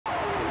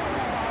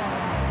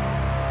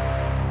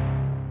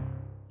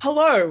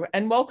Hello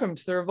and welcome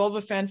to the Revolver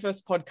Fan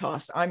First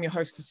podcast. I'm your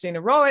host, Christina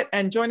Rowatt,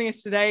 and joining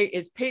us today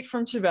is Pete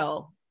from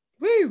Chevelle.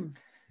 Woo!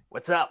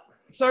 What's up?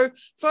 So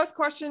first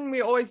question we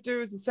always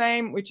do is the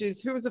same, which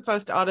is who was the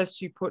first artist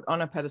you put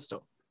on a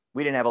pedestal?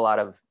 We didn't have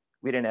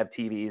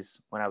TVs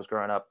when I was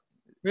growing up.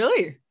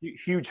 Really?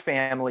 Huge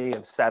family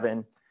of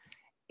 7,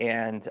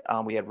 and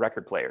we had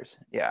record players.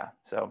 Yeah,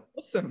 so.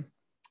 Awesome.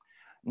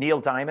 Neil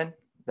Diamond,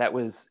 that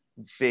was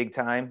big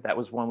time. That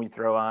was one we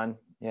throw on,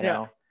 you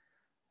know.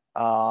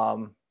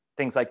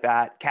 Things like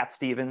that. Cat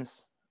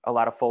Stevens, a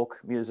lot of folk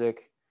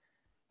music.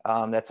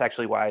 That's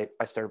actually why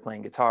I started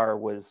playing guitar,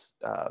 was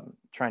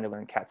trying to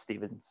learn Cat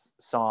Stevens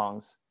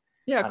songs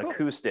on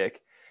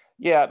acoustic.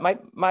 Yeah,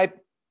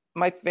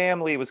 my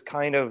family was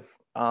kind of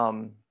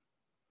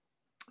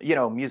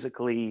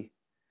musically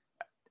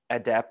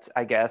adept,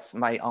 I guess.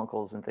 My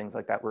uncles and things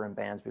like that were in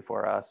bands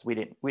before us. We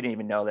didn't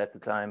even know that at the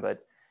time,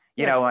 but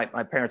you know,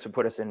 my parents would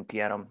put us in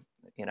piano,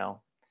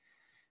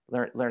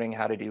 learning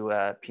how to do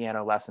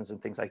piano lessons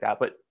and things like that.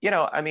 But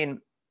I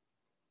mean,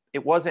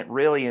 it wasn't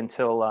really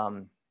until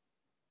I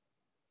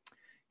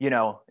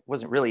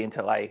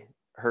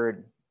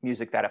heard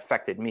music that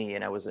affected me,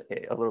 and I was a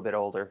little bit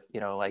older,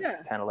 10,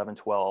 11,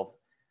 12,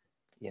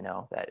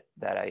 that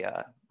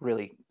I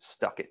really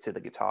stuck it to the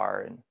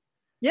guitar. And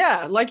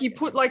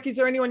is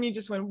there anyone you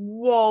just went,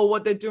 whoa,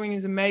 what they're doing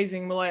is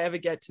amazing, will I ever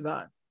get to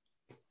that?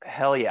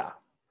 Hell yeah.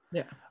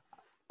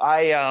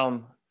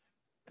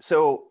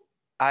 So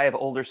I have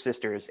older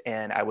sisters,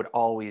 and I would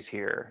always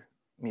hear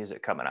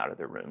music coming out of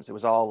their rooms. It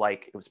was all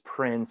it was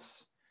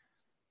Prince,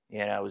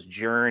 it was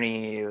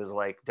Journey, it was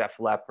like Def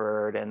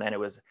Leppard, and then it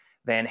was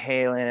Van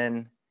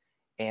Halen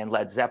and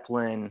Led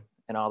Zeppelin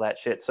and all that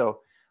shit.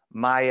 So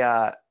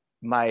my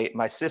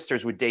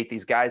sisters would date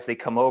these guys. They'd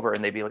come over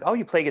and they'd be like, "Oh,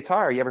 you play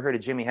guitar? You ever heard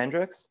of Jimi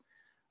Hendrix?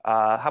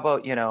 How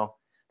about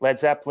Led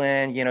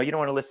Zeppelin? You don't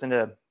want to listen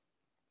to."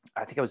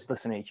 I think I was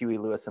listening to Huey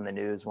Lewis on the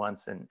news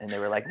once, and they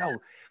were like, "No,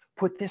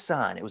 put this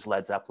on." It was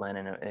Led Zeppelin,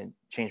 and it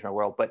changed my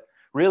world. But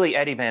really,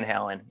 Eddie Van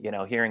Halen,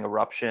 hearing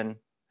Eruption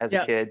as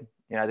a kid,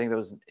 I think that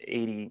was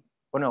 80.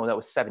 Oh no, that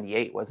was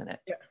 78, wasn't it?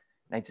 Yeah.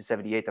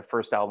 1978, the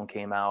first album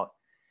came out.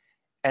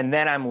 And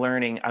then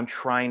I'm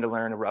trying to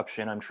learn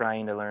Eruption. I'm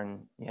trying to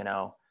learn,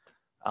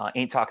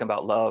 Ain't Talking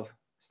About Love,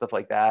 stuff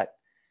like that.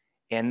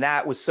 And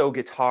that was so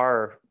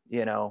guitar,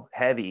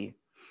 heavy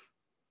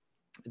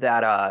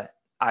that I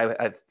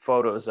have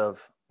photos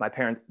of my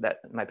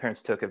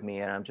parents took of me,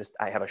 and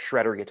I have a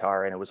shredder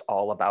guitar, and it was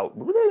all about,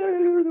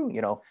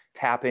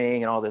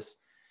 tapping and all this.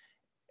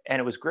 And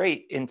it was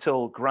great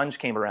until grunge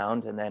came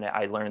around, and then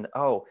I learned,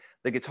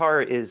 the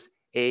guitar is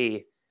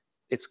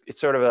it's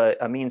sort of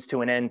a means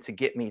to an end to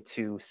get me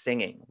to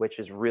singing, which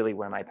is really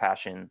where my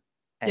passion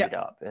ended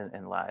up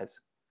and lies.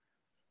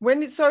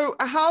 So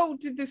how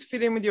did this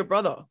fit in with your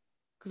brother?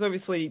 Because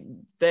obviously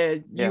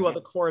you are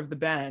the core of the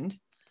band.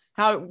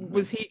 How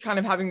was he kind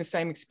of having the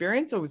same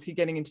experience, or was he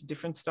getting into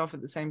different stuff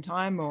at the same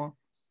time, or?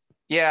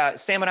 Yeah,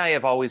 Sam and I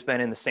have always been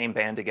in the same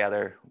band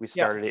together. We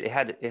started it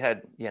had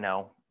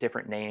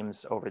different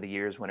names over the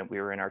years when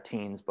we were in our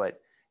teens, but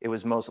it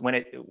was when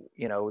it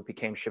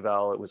became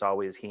Chevelle, it was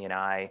always he and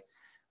I.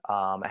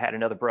 I had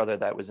another brother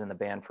that was in the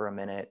band for a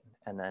minute,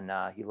 and then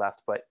he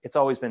left, but it's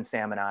always been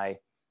Sam and I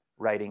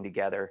writing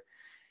together.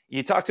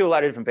 You talk to a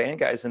lot of different band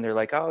guys, and they're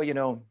like, they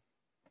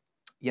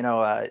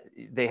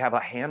have a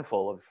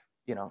handful of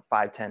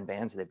 5-10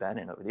 bands they've been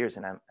in over the years,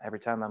 and every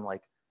time I'm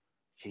like,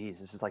 geez,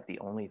 this is like the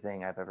only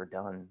thing I've ever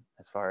done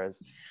as far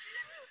as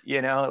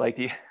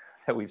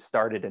that we've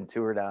started and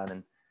toured on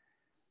and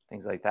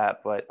things like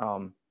that. But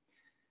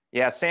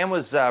Sam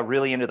was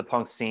really into the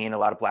punk scene, a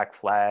lot of Black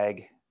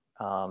Flag,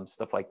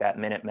 stuff like that,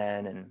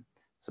 Minutemen, and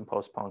some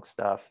post-punk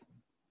stuff.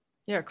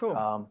 Yeah,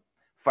 cool.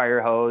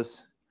 Fire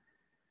Hose,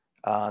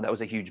 that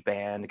was a huge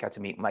band. I got to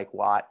meet Mike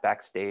Watt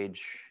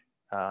backstage.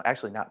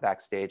 Actually not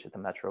backstage at the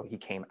Metro. He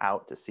came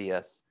out to see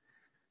us.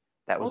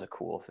 That was a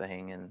cool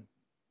thing. And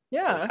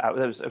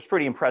it was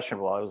pretty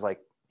impressionable. I was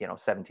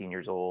 17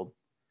 years old,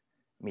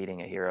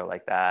 meeting a hero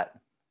like that.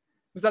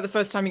 Was that the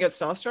first time you got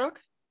starstruck?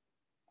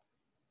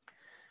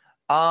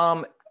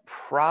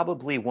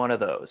 Probably one of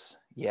those.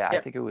 Yeah, I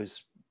think it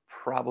was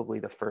probably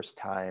the first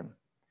time,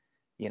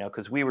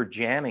 because we were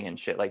jamming and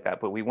shit like that,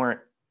 but we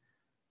weren't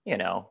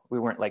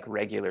like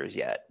regulars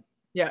yet.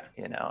 Yeah.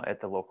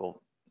 At the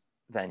local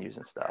venues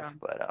and stuff. Yeah.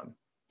 But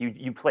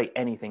you play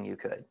anything you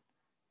could,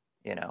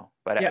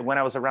 But when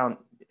I was around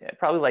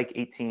probably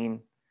 18,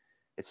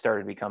 it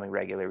started becoming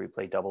regular. We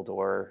played double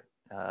door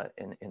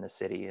in the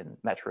city and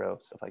Metro,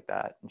 stuff like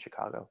that, in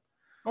Chicago.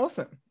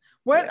 Awesome.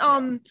 What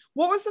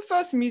was the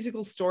first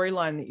musical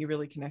storyline that you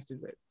really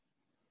connected with?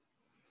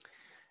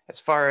 As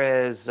far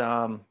as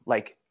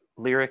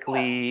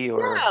lyrically,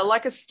 or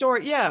like a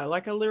story,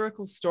 like a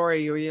lyrical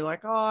story, or you're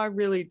like, oh,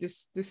 really,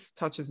 this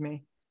touches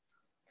me.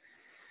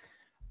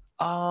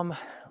 Let's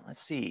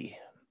see.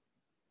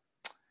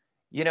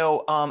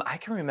 I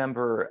can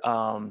remember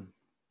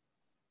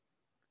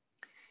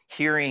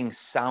hearing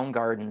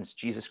Soundgarden's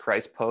Jesus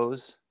Christ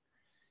Pose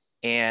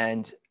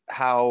and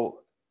how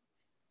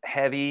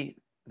heavy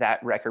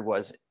that record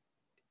was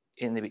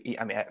I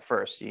mean, at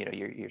first, you know,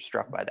 you're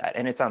struck by that,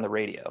 and it's on the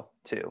radio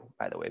too,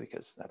 by the way,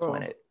 because that's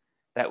when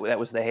that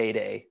was the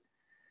heyday.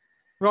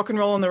 Rock and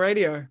roll on the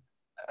radio.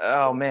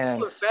 Oh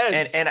man,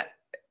 and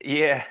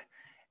yeah,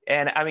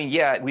 and I mean,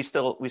 yeah, we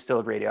still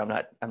have radio.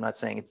 I'm not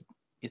saying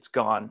it's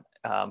gone,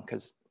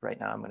 because right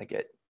now I'm going to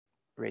get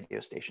radio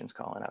stations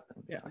calling up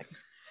and like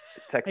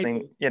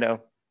texting, you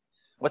know,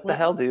 what the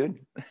hell, dude?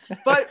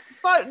 but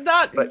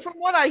from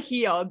what I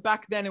hear,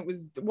 back then it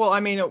was, well, I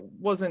mean, it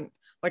wasn't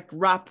like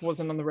rap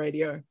wasn't on the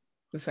radio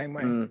the same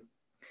way.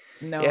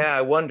 No. Yeah,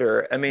 I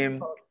wonder. I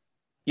mean,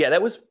 yeah,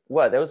 that was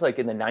like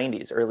in the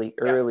 90s, early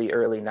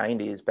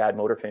 90s. Bad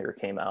Motorfinger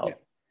came out,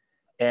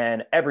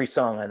 and every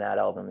song on that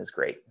album is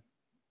great.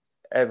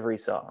 Every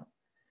song,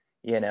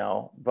 you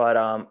know. But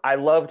I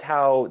loved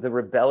how the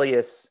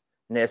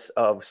rebelliousness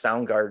of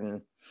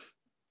Soundgarden,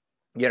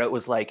 you know, it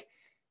was like,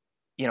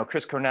 you know,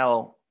 Chris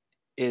Cornell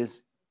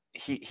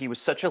he was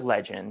such a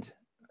legend.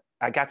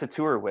 I got to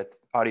tour with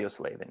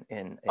Audioslave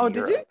in Europe,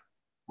 did you?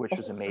 Which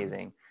was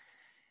amazing.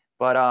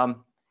 But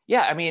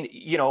yeah, I mean,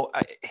 you know,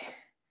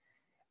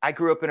 I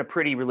grew up in a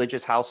pretty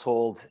religious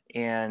household,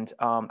 and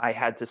I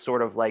had to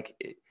sort of like,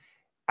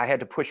 I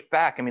had to push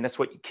back. I mean, that's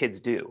what kids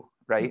do,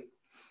 right?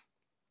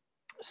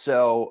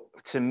 So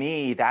to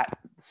me, that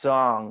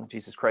song,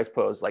 Jesus Christ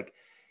Pose, like,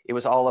 it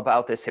was all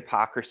about this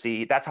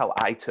hypocrisy. That's how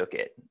I took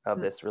it, of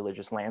this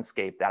religious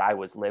landscape that I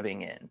was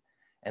living in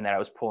and that I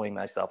was pulling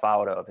myself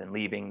out of and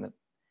leaving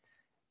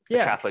the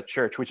Catholic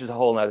Church, which is a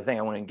whole other thing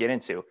I want to get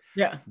into.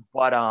 Yeah.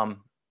 But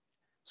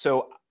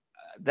so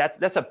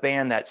that's a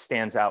band that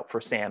stands out for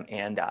Sam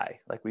and I.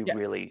 Like, we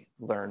really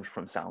learned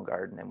from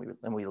Soundgarden,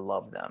 and we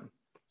love them.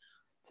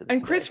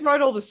 And Chris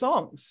wrote all the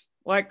songs.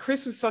 Like,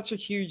 Chris was such a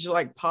huge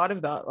like part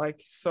of that, like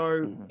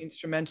so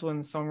instrumental in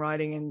the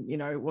songwriting. And you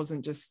know, he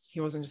wasn't just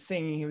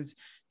singing, he was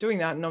doing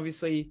that. And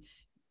obviously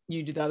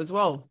you do that as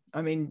well.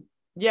 I mean,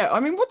 yeah,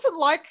 I mean, what's it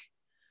like?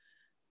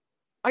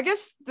 I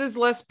guess there's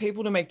less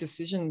people to make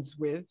decisions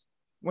with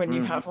when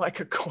you have like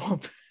a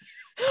corp.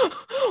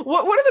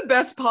 What are the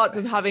best parts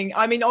of having,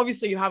 I mean,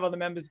 obviously you have other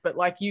members, but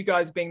like you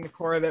guys being the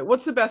core of it,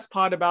 what's the best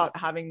part about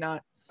having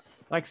that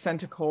like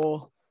center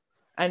core,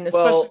 and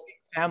especially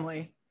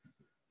family?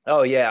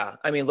 Oh yeah.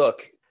 I mean,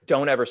 look,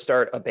 don't ever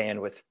start a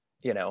band with,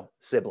 you know,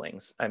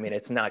 siblings. I mean,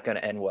 it's not going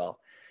to end well.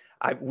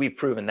 We've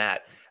proven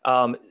that.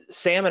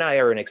 Sam and I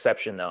are an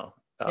exception though.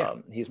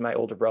 He's my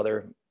older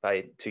brother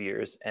by 2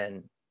 years.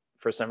 And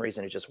for some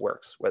reason, it just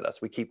works with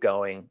us. We keep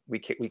going. We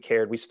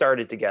cared. We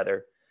started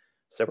together,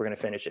 so we're going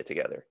to finish it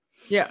together.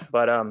 Yeah.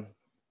 But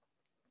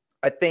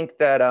I think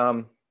that,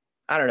 I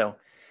don't know,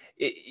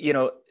 you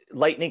know,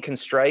 lightning can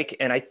strike.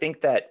 And I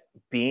think that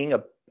being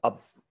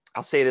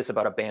I'll say this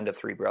about a band of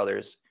three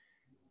brothers,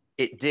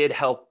 it did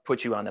help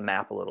put you on the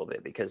map a little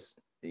bit, because,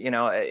 you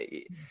know,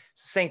 it's the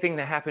same thing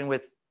that happened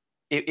with,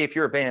 if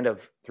you're a band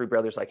of three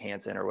brothers like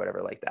Hanson or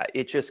whatever like that,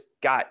 it just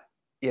got,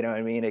 you know what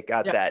I mean? It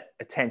got that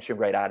attention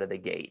right out of the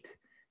gate.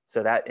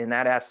 So that in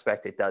that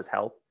aspect, it does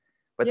help,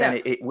 but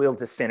then it will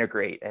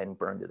disintegrate and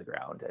burn to the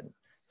ground, and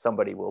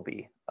somebody will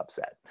be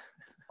upset.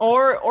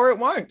 Or it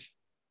won't.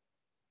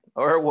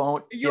 Or it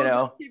won't. You'll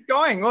just keep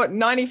going. What,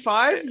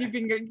 95? You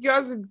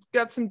guys have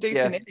got some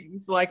decent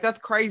innings. Like, that's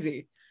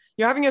crazy.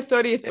 You're having your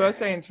 30th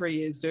birthday in 3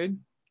 years, dude.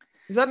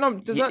 Is that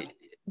not? Does that?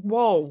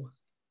 Whoa.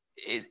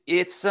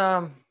 It's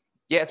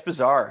it's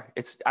bizarre.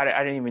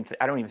 I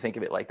don't even think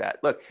of it like that.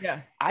 Look,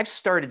 I've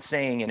started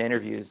saying in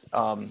interviews,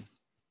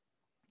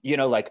 you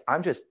know, like,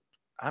 I'm just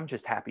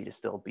happy to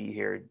still be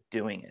here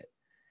doing it.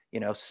 You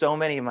know, so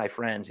many of my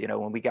friends, you know,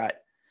 when we got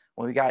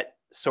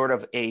sort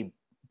of a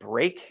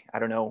break, I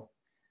don't know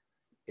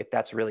if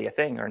that's really a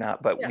thing or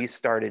not, but we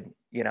started,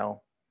 you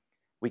know,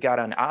 we got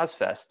on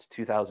Ozzfest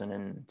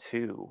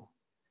 2002,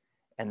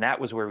 and that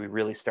was where we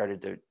really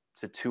started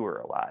to tour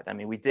a lot. I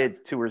mean, we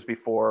did tours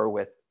before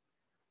with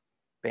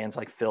bands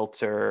like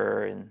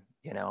Filter and,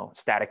 you know,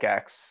 Static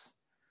X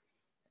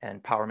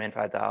and Power Man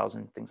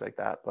 5000, things like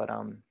that. But,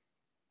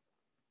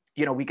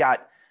 you know, we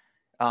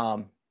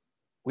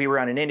were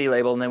on an indie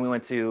label, and then we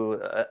went to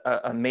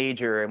a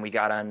major, and we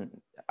got on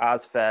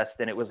Ozzfest,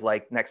 and it was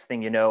like, next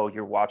thing you know,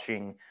 you're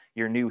watching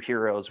your new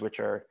heroes,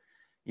 which are,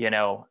 you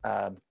know,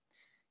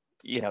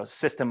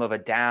 System of a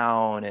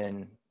Down,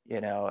 and, you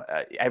know,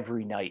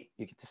 every night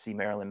you get to see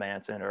Marilyn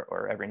Manson,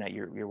 or every night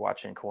you're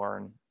watching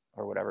Korn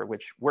or whatever,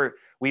 which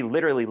we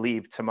literally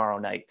leave tomorrow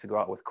night to go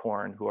out with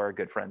Korn, who are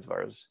good friends of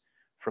ours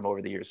from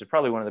over the years. It's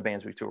probably one of the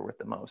bands we tour with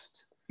the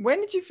most.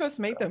 When did you first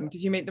meet them?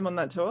 Did you meet them on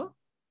that tour?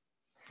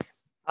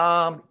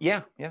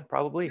 Yeah,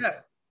 probably. Yeah,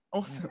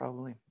 awesome. Yeah,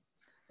 probably.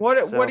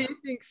 What do you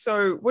think?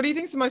 So what do you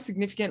think is the most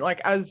significant,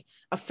 like, as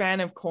a fan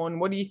of Korn,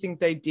 what do you think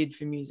they did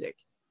for music?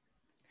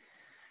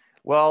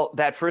 Well,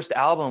 that first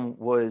album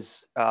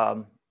was,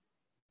 I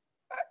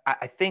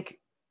think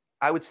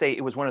I would say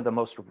it was one of the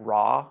most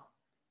raw,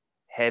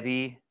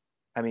 heavy.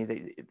 I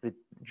mean, the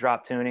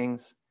drop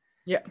tunings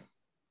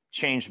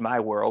changed my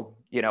world.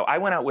 You know, I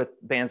went out with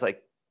bands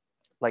like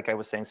I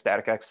was saying,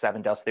 Static X,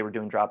 Seven Dust, they were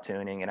doing drop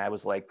tuning, and I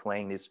was like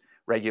playing these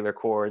regular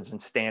chords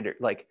and standard,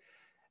 like,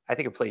 I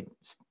think I played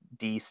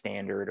D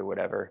standard or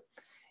whatever.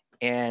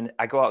 And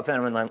I go out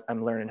then when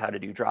I'm learning how to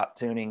do drop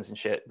tunings and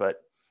shit.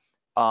 But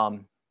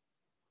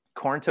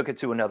Korn took it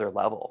to another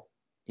level,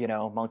 you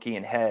know, Monkey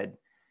and Head,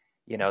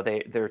 you know,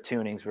 their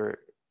tunings were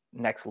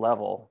next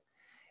level.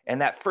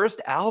 And that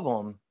first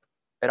album,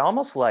 it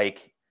almost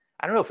like,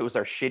 I don't know if it was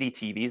our shitty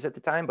TVs at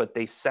the time, but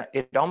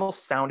it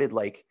almost sounded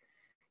like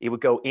it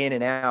would go in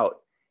and out.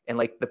 And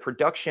like the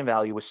production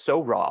value was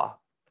so raw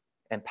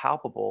and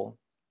palpable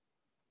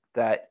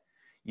that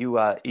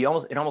it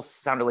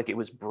almost sounded like it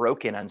was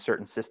broken on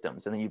certain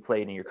systems. And then you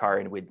played in your car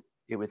and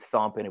it would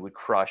thump and it would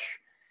crush,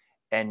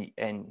 and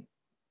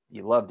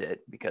you loved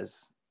it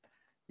because,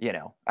 you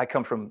know, I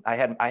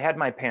had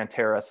my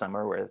Pantera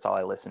summer where that's all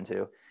I listened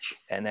to.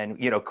 And then,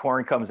 you know,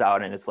 Korn comes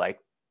out and it's like,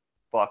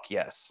 fuck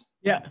yes.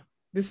 Yeah.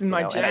 This is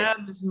my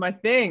jam. This is my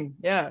thing.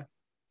 Yeah.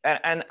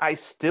 And I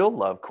still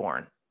love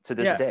Korn to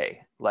this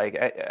day. Like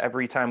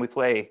every time we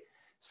play,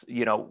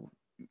 you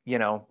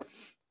know,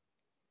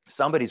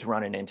 somebody's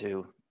running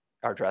into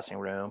our dressing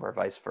room or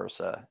vice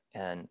versa.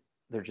 And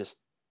they're just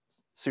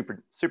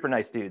super, super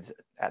nice dudes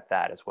at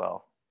that as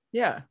well.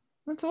 Yeah.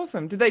 That's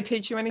awesome. Did they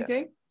teach you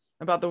anything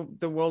about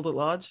the world at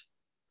large?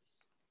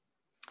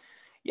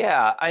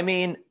 Yeah. I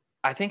mean,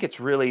 I think it's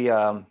really,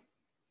 I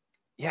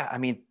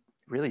mean,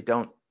 really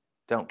don't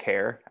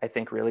care. I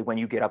think really when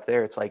you get up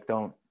there, it's like,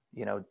 don't,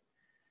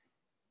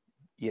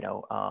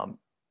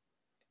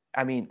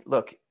 I mean,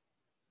 look,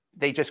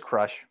 they just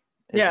crush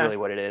is really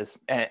what it is.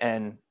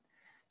 And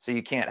so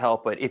you can't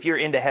help, but if you're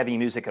into heavy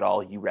music at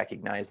all, you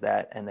recognize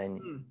that. And then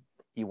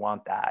you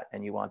want that,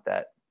 and you want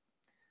that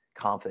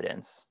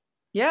confidence.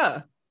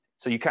 Yeah.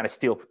 So you kind of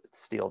steal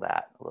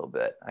that a little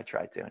bit. I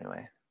try to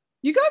anyway.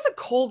 You guys are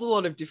called a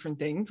lot of different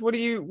things. What do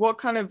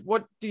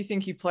you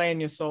think you play in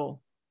your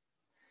soul?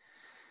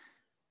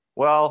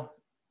 Well,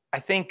 I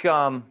think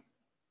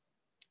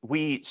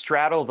we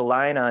straddle the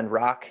line on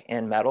rock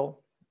and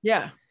metal.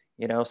 Yeah.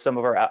 You know, some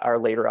of our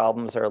later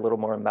albums are a little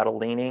more metal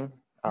leaning.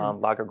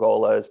 La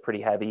Gargola is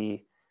pretty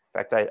heavy.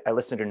 In fact, I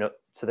listened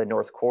to the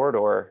North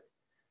Corridor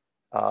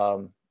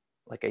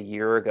like a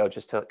year ago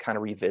just to kind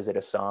of revisit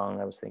a song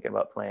I was thinking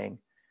about playing.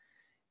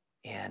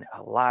 And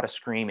a lot of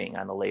screaming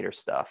on the later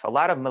stuff, a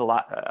lot of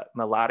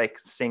melodic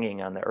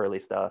singing on the early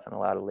stuff, and a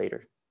lot of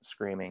later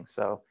screaming.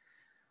 So,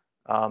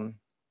 I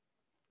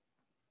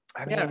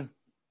mean,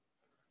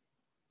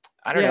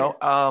 I don't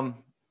know.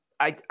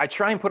 I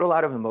try and put a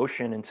lot of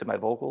emotion into my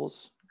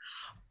vocals.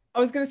 I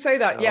was going to say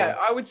that. Yeah,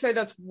 I would say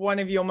that's one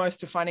of your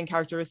most defining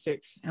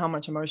characteristics, how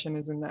much emotion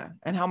is in there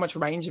and how much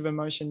range of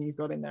emotion you've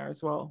got in there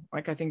as well.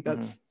 Like, I think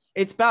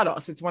it's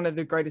badass. It's one of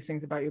the greatest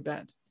things about your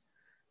band.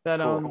 That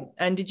cool.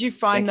 And did you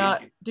find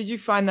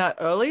that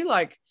early?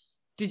 Like,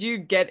 did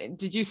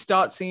you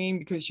start singing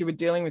because you were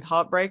dealing with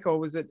heartbreak, or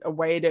was it a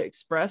way to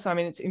express? I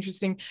mean, it's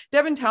interesting.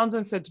 Devin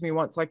Townsend said to me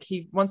once, like,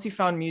 once he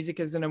found music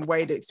as a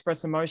way to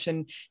express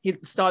emotion, he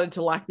started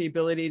to lack the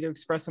ability to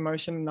express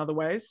emotion in other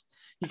ways.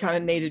 He kind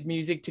of needed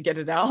music to get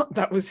it out.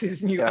 That was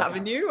his new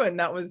avenue. And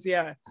that was,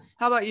 How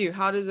about you?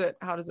 How does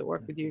it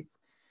work with you?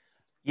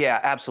 Yeah,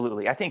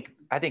 absolutely. I think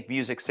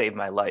music saved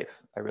my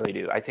life. I really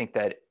do. I think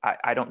that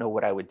I don't know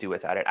what I would do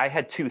without it. I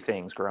had two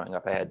things growing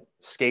up. I had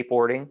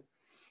skateboarding,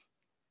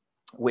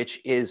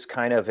 which is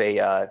kind of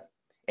a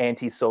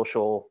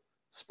antisocial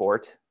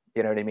sport,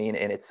 you know what I mean,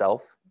 in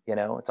itself. You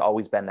know, it's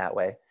always been that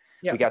way.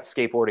 Yeah. We got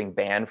skateboarding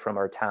banned from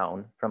our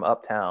town, from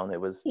uptown.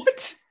 It was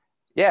what?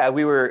 Yeah,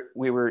 we were,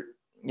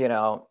 you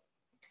know,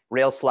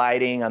 rail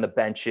sliding on the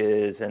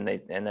benches, and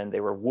then they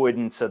were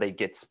wooden, so they'd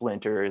get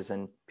splinters,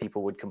 and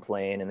people would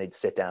complain, and they'd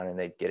sit down and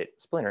they'd get it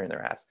splinter in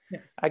their ass. Yeah.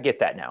 I get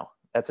that now.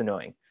 That's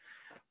annoying.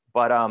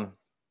 But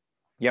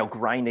you know,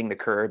 grinding the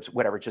curbs,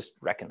 whatever, just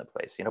wrecking the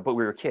place, you know, but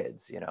we were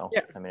kids, you know.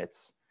 Yeah. I mean,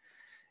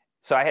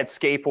 so I had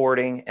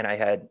skateboarding and I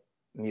had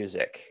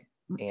music,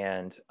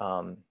 and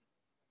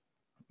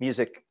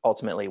music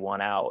ultimately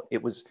won out.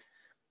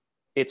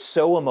 It's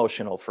so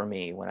emotional for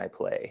me when I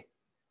play,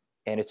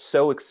 and it's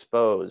so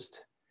exposed.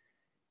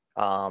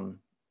 And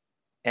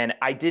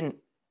I didn't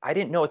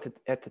know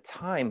at the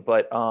time,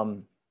 but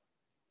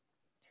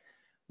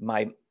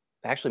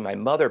my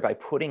mother, by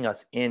putting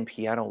us in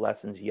piano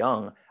lessons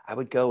young, I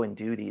would go and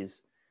do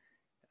these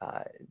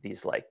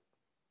like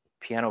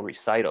piano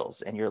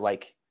recitals, and you're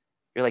like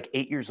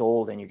 8 years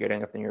old, and you're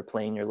getting up and you're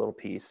playing your little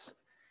piece.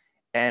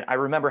 And I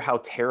remember how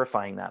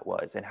terrifying that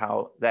was, and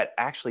how that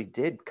actually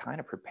did kind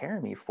of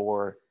prepare me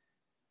for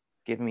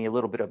giving me a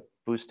little bit of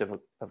boost of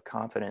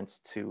confidence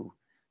to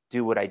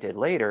do what I did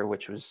later,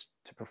 which was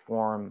to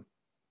perform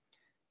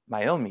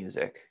my own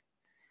music.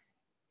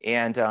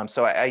 And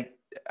so I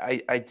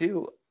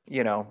do,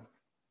 you know,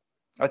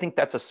 I think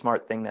that's a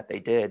smart thing that they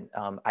did.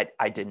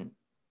 I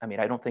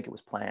don't think it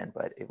was planned,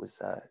 but it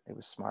was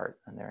smart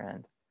on their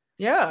end.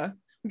 Yeah.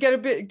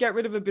 Get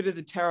rid of a bit of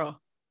the terror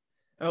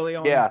early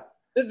on. Yeah.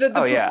 The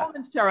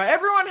performance terror.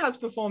 Everyone has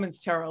performance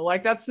terror.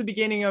 Like, that's the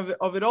beginning of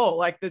it all.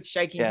 Like, the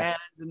shaking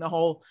hands and the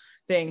whole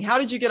thing. How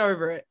did you get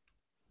over it?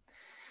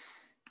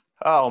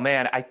 Oh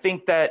man, I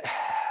think that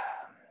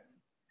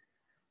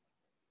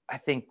I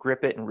think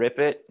grip it and rip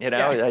it, you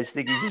know. I just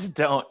think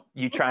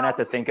you try not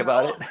to think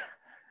about it.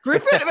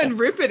 Grip it and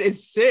rip it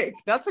is sick.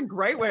 That's a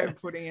great way of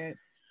putting it.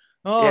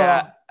 Oh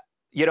yeah.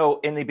 You know,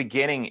 in the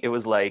beginning it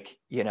was like,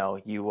 you know,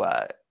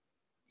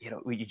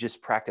 you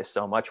just practice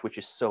so much, which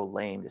is so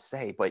lame to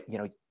say, but you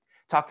know,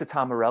 talk to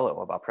Tom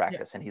Morello about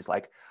practice and he's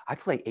like, I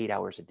play 8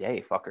 hours a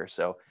day, fucker.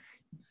 So,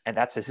 and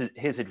that's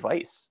his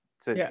advice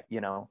to,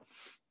 you know,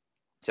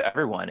 to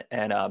everyone.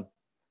 And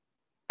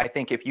I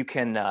think if you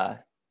can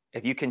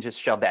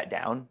just shove that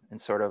down and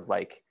sort of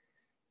like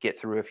get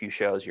through a few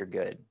shows, you're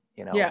good,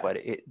 you know. But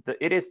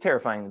it is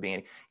terrifying in the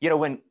beginning. You know,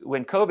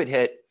 when COVID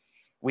hit,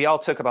 we all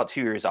took about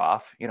 2 years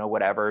off, you know,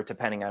 whatever,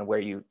 depending on where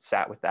you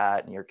sat with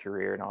that and your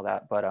career and all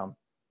that. But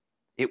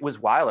it was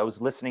wild. I was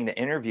listening to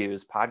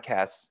interviews,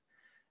 podcasts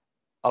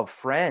of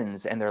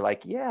friends, and they're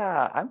like,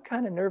 yeah, I'm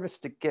kind of nervous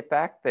to get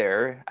back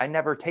there. I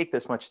never take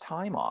this much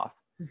time off.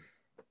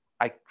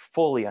 I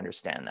fully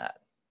understand that.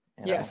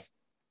 You know? Yes.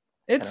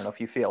 I don't know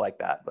if you feel like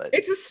that, but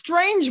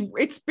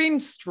it's been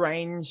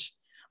strange.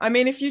 I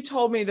mean, if you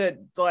told me that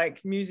like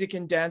music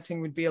and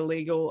dancing would be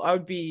illegal,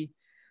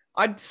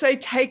 I'd say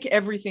take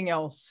everything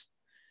else.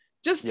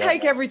 Just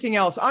take everything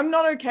else. I'm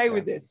not okay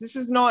with this. This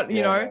is not,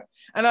 you know,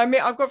 and I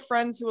mean, I've got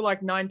friends who are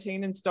like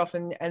 19 and stuff,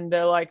 and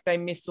they're like, they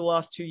missed the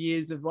last 2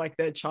 years of like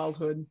their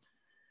childhood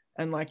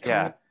and like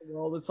coming into the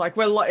world. It's like,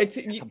 well, it's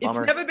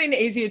never been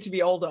easier to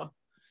be older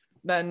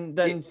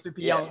than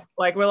super young.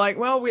 Like, we're like,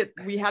 well,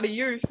 we had a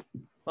youth,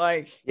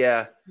 like,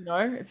 you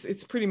know,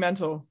 it's pretty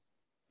mental.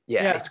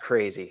 Yeah, it's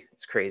crazy.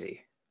 It's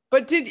crazy.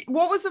 But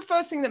what was the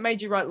first thing that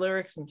made you write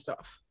lyrics and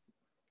stuff?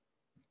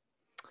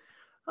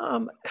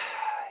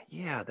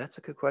 Yeah, that's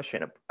a good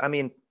question. I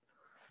mean,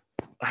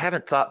 I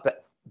haven't thought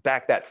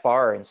back that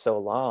far in so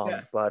long,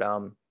 but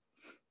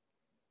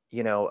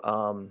you know,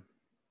 I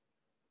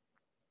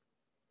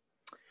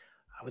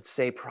would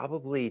say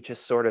probably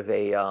just sort of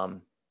a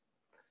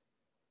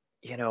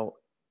you know,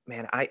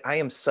 man, I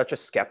am such a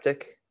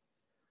skeptic.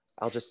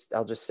 I'll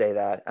just say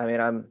that. I mean,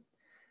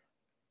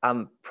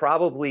 I'm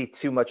probably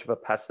too much of a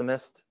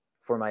pessimist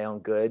for my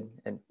own good,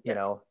 and you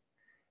know,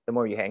 the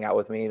more you hang out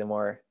with me, the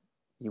more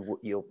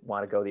you'll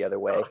want to go the other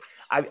way.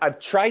 I've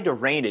tried to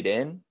rein it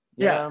in,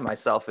 you know,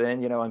 myself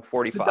in, you know, I'm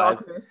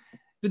 45.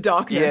 The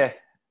darkness.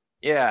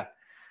 Yeah.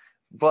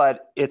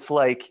 But it's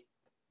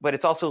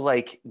also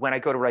like when I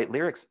go to write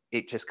lyrics,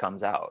 it just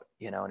comes out,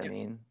 you know what I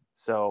mean?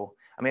 So,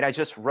 I mean, I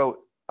just wrote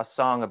a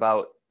song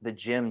about the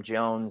Jim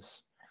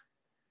Jones,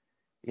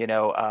 you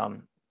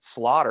know,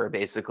 slaughter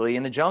basically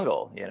in the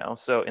jungle, you know,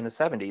 so in the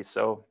 70s.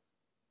 So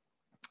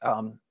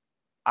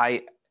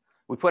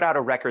we put out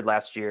a record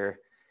last year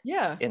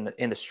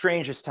in the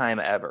strangest time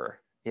ever,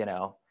 you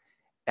know,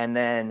 and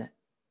then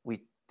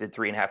we did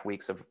 3.5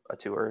 weeks of a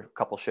tour, a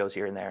couple shows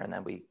here and there, and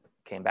then we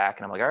came back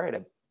and I'm like, all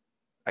right,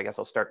 I guess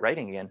I'll start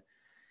writing again.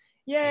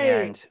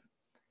 Yay.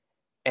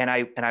 And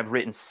I've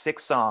written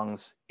 6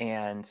 songs,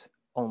 and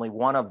only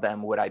one of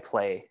them would I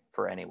play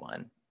for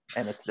anyone,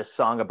 and it's this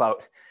song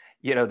about,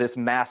 you know, this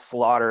mass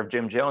slaughter of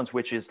Jim Jones,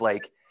 which is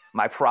like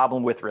my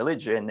problem with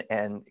religion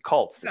and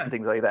cults and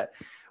things like that.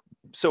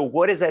 So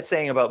what is that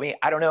saying about me?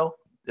 I don't know.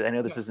 I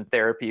know this isn't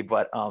therapy,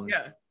 but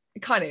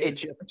it kind of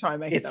is. Try and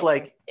make it's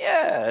like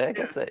I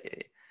guess that.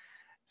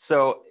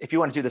 So if you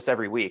want to do this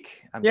every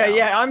week, I'm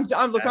down.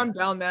 I'm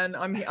down, man.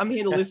 I'm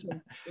here to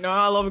listen. You know,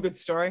 I love a good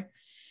story.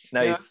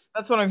 Nice. You know,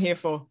 that's what I'm here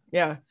for.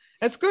 Yeah,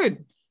 it's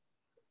good.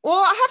 Well,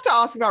 I have to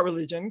ask about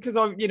religion because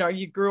you know,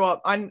 you grew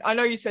up. I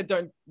know you said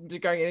don't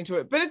get into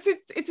it, but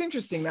it's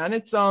interesting, man.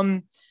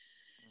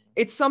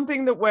 It's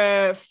something that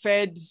we're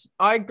fed.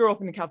 I grew up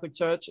in the Catholic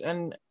Church,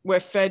 and we're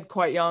fed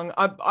quite young.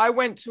 I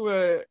went to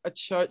a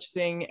church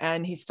thing,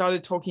 and he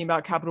started talking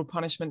about capital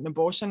punishment and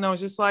abortion. And I was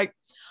just like,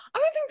 I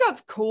don't think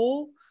that's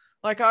cool.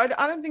 Like, I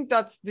don't think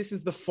this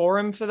is the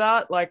forum for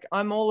that. Like,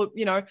 I'm all,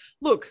 you know,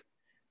 look,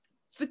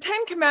 the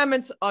 10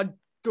 Commandments are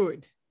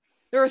good.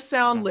 They're a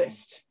sound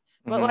list,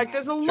 but like,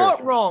 there's a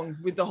lot wrong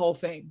with the whole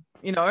thing,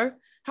 you know?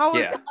 How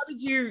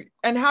did you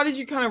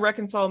kind of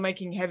reconcile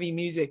making heavy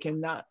music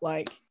in that,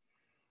 like,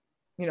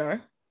 you know,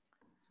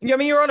 I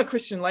mean, you're on a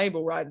Christian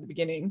label right at the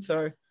beginning.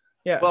 So,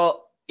 yeah.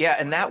 Well, yeah.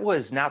 And that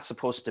was not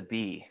supposed to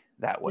be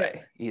that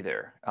way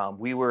either.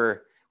 We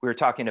were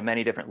talking to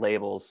many different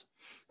labels,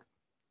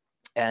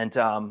 and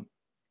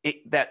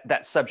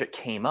that subject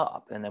came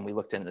up, and then we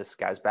looked into this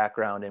guy's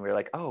background, and we were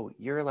like, oh,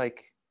 you're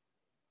like,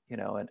 you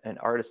know, an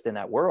artist in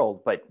that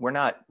world, but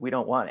we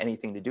don't want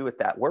anything to do with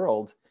that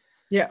world.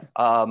 Yeah.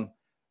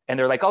 And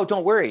they're like, oh,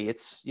 don't worry.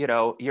 It's, you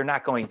know, you're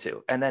not going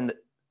to. And then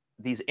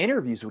these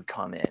interviews would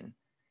come in.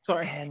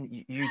 Sorry. And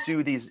you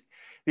do these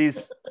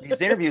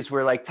interviews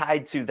were like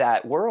tied to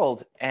that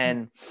world.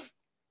 And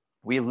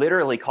we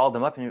literally called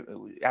them up,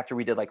 and after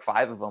we did like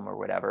 5 of them or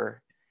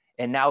whatever,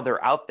 and now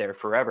they're out there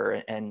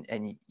forever.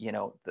 And you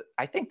know,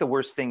 I think the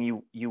worst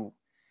thing you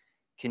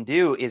can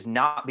do is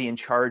not be in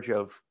charge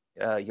of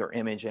your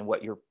image and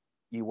what you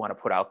want to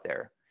put out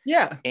there.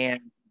 Yeah.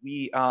 And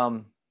we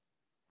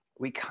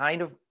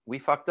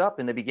fucked up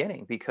in the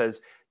beginning because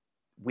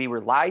we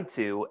were lied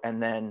to,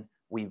 and then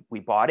we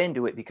bought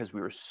into it because we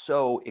were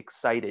so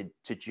excited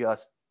to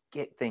just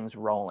get things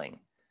rolling.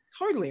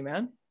 Totally,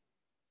 man.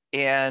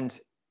 And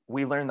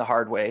we learned the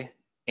hard way,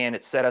 and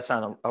it set us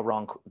on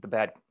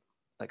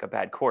a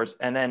bad course.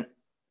 And then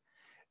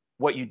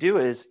what you do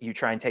is you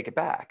try and take it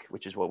back,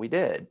 which is what we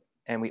did.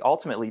 And we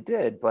ultimately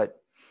did,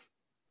 but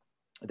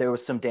there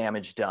was some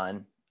damage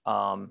done.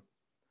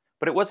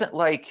 But it wasn't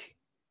like,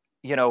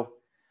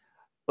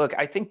 look,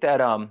 I think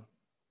that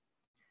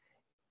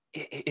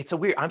it's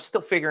I'm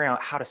still figuring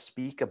out how to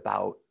speak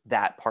about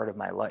that part of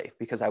my life,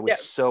 because I was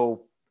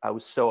so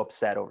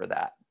upset over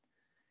that.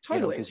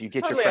 Totally. Because you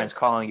get your friends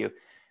calling you.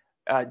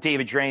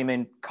 David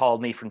Draymond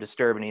called me from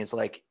Disturbed, and he's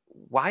like,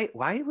 why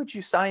would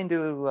you sign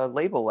to a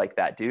label like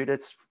that, dude?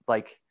 It's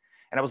like,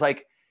 and I was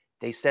like,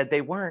 they said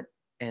they weren't,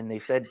 and they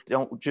said,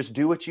 don't, just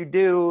do what you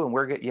do, and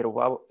we're good,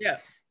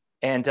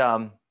 and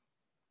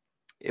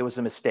it was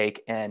a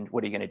mistake, and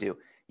what are you going to do?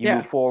 You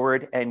move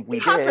forward, and we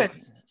did.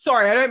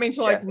 Sorry, I don't mean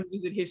to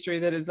revisit history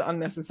that is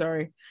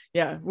unnecessary.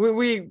 Yeah,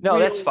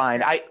 that's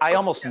fine. I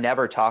almost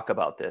never talk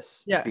about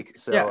this. Yeah.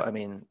 I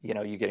mean,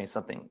 you're getting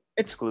something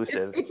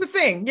exclusive. It's a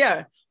thing.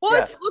 Yeah.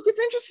 Well, it's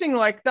interesting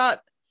like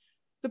that.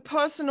 The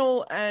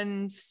personal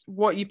and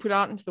what you put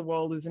out into the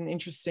world is an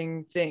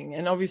interesting thing.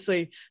 And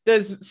obviously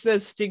there's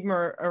stigma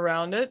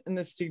around it, and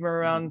there's stigma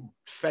around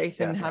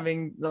faith and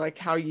having like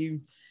how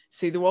you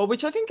see the world,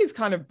 which I think is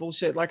kind of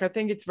bullshit. Like, I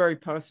think it's very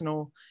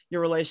personal,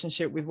 your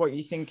relationship with what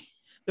you think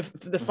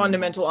the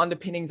fundamental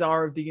underpinnings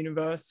are of the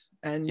universe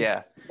and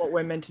what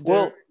we're meant to do.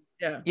 Well,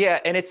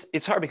 and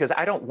it's hard because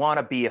I don't want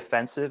to be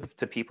offensive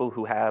to people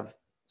who have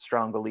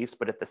strong beliefs,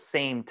 but at the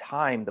same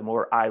time, the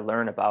more I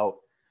learn about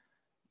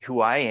who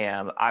I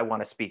am, I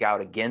want to speak out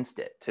against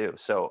it too.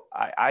 So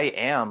I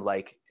am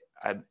like,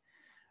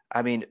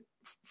 I mean,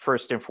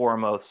 first and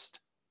foremost,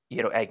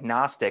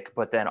 agnostic,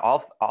 but then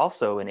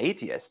also an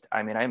atheist.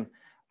 I mean,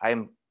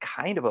 I'm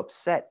kind of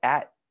upset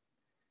at,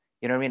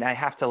 I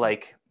have to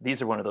like, these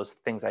are one of those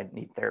things I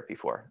need therapy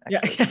for,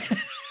 actually.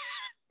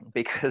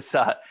 Because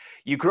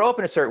you grow up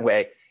in a certain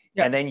way,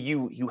 and then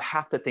you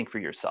have to think for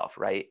yourself,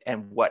 right?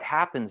 And what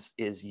happens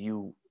is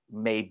you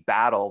may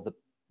battle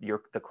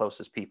the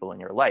closest people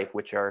in your life,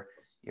 which are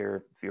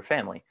your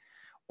family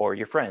or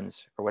your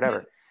friends or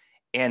whatever.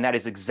 And that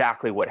is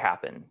exactly what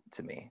happened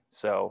to me.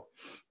 So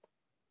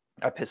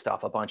I pissed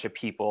off a bunch of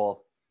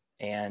people,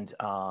 and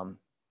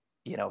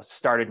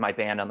started my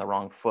band on the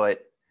wrong foot,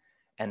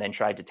 and then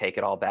tried to take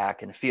it all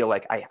back, and feel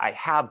like I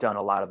have done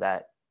a lot of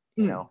that,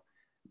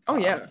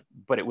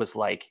 but it was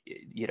like,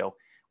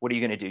 what are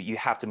you going to do? You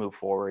have to move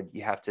forward.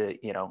 You have to,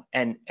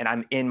 and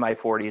I'm in my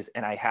 40s,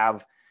 and I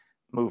have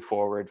moved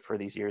forward for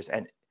these years,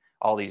 and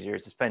all these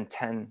years. It's been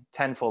 10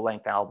 full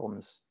length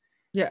albums.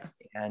 Yeah.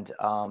 And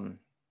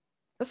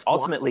that's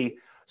ultimately,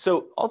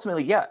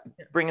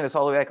 bringing this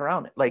all the way back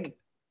around, like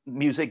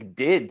music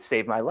did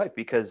save my life,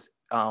 because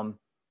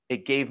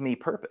it gave me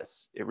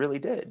purpose. It really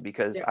did,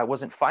 because I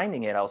wasn't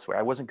finding it elsewhere.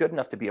 I wasn't good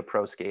enough to be a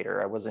pro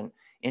skater. I wasn't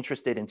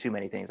interested in too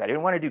many things. I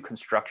didn't want to do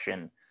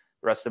construction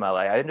the rest of my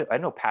life. I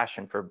had no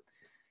passion for,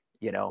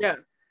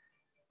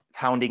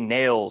 pounding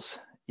nails,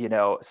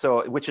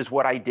 so, which is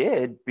what I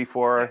did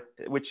before,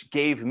 which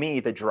gave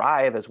me the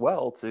drive as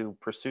well to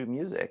pursue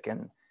music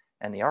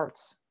and the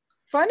arts.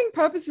 Finding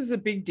purpose is a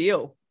big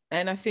deal.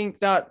 And I think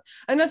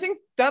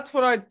that's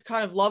what I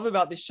kind of love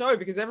about this show,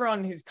 because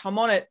everyone who's come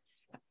on it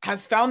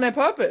has found their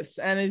purpose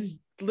and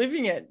is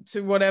living it to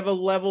whatever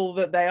level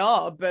that they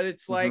are. But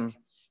it's like,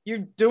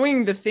 you're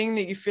doing the thing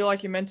that you feel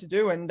like you're meant to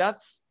do. And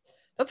that's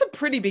a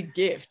pretty big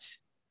gift.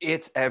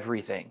 It's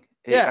everything.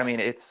 I mean,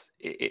 if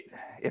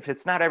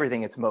it's not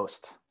everything, it's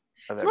most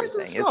of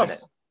everything, isn't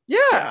it?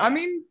 Yeah. I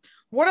mean,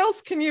 what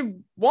else can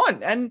you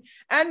want? And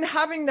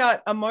having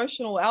that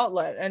emotional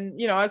outlet.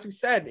 And, as we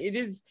said, it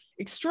is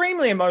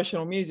extremely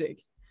emotional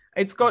music.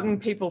 It's gotten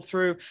people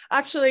through.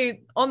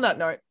 Actually, on that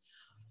note,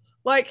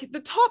 like the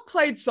top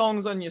played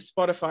songs on your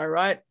Spotify,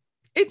 right?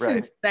 It's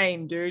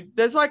insane, dude.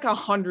 There's like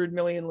 100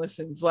 million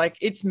listens. Like,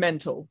 it's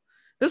mental.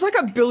 There's like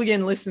 1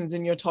 billion listens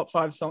in your top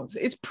 5 songs.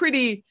 It's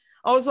pretty,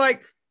 I was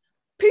like,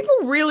 people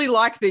really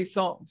like these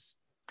songs,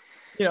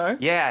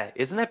 Yeah.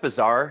 Isn't that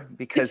bizarre?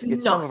 Because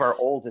it's some of our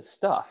oldest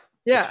stuff.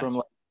 Yeah. It's from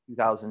like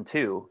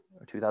 2002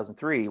 or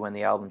 2003 when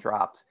the album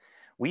dropped.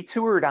 We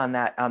toured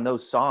on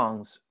those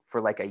songs for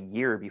like a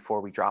year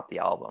before we dropped the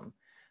album.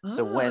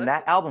 So when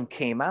that album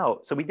came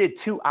out, so we did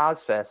 2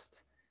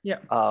 Ozzfest,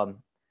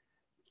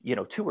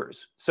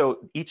 tours.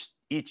 So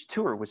each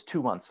tour was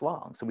 2 months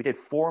long. So we did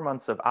 4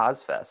 months of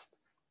Ozzfest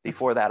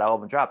before that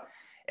album dropped.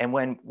 And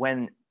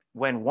when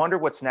Wonder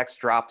What's Next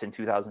dropped in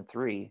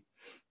 2003,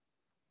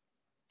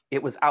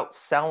 it was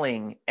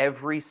outselling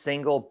every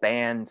single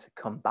band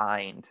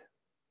combined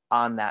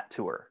on that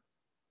tour.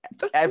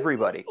 That's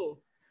everybody,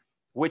 incredible.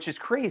 Which is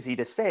crazy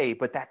to say,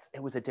 but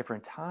it was a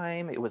different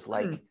time. It was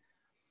like,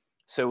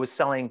 so it was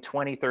selling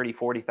 20, 30,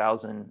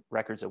 40,000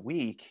 records a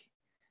week.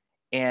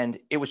 And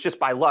it was just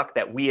by luck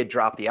that we had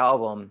dropped the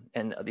album,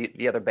 and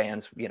the other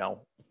bands,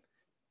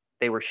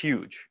 they were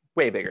huge,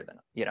 way bigger than,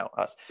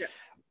 us. Yeah.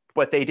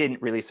 but they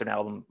didn't release an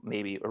album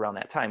maybe around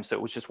that time. So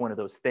it was just one of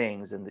those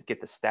things, and to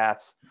get the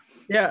stats.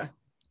 Yeah.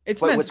 It's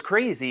but mental. What's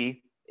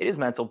crazy, it is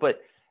mental,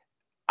 but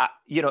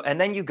you know, and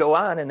then you go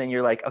on and then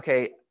you're like,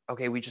 okay,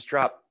 we just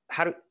dropped,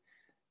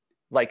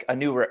 like a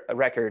new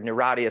record,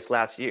 Neurodius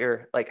last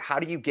year. Like, how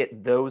do you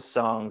get those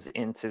songs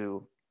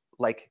into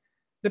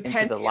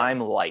the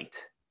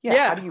limelight?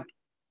 Yeah. How do you,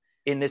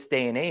 in this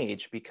day and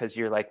age, because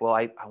you're like, well,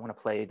 I want to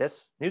play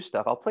this new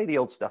stuff. I'll play the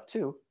old stuff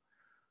too.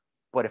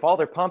 But if all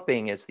they're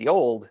pumping is the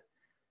old,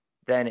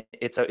 then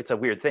it's a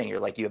weird thing. You're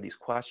like, you have these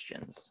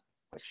questions.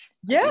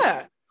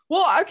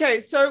 Well,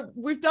 okay, so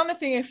we've done a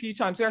thing a few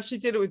times. We actually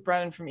did it with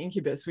Brandon from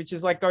Incubus, which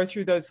is like go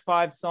through those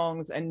 5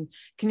 songs and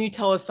can you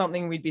tell us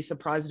something we'd be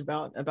surprised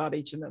about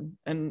each of them?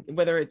 And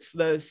whether it's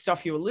the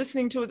stuff you were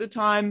listening to at the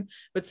time,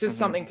 but it's just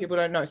something people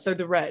don't know. So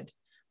The Red,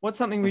 what's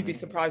something we'd be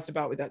surprised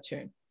about with that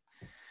tune?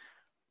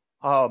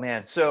 Oh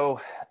man, so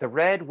The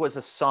Red was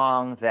a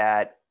song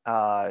that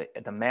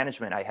the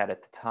management I had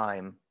at the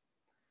time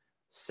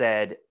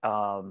said,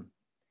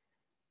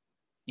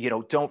 you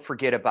know, don't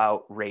forget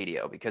about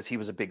radio, because he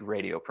was a big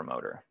radio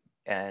promoter.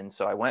 And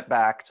so I went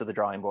back to the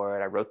drawing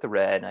board. I wrote The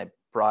Red and I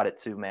brought it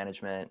to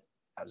management.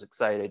 I was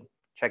excited.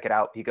 Check it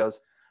out. He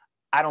goes,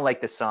 I don't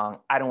like this song.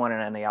 I don't want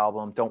it on the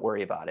album. Don't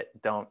worry about it.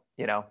 Don't,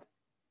 you know.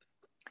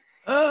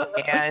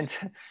 And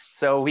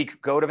so we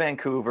go to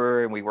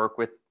Vancouver and we work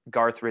with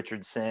Garth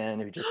Richardson,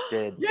 who just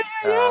did.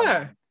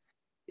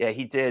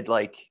 He did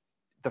like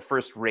the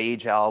first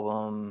Rage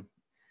album.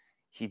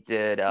 He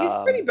did. He's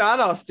pretty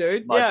badass,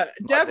 dude.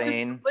 Dev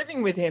just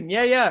living with him.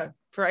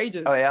 For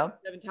ages. Oh yeah.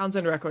 Devin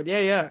Townsend record.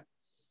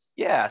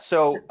 Yeah.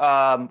 So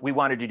we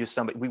wanted to do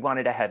we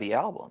wanted a heavy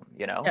album,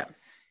 you know. Yeah.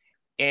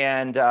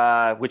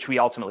 And which we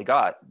ultimately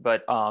got,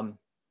 but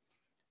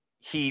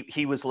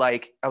he was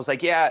like, I was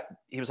like, yeah.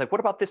 He was like,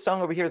 what about this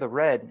song over here, The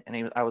Red?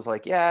 And I was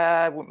like,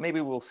 yeah,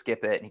 maybe we'll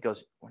skip it. And he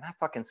goes, we're not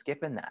fucking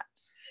skipping that.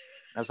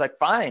 And I was like,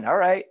 fine, all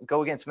right,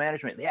 go against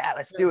management. Yeah,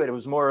 let's do it. It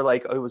was more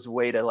like it was a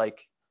way to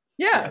like.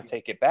 You know,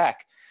 take it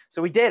back.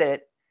 So we did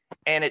it,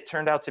 and it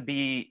turned out to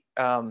be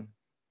our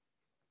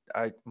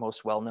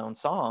most well-known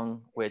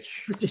song,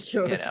 which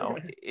ridiculous, you know,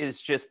 is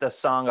just a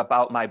song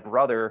about my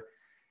brother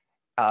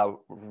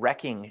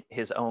wrecking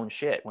his own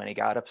shit when he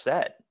got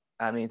upset.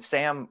 I mean,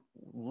 Sam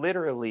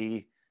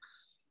literally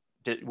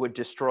would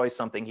destroy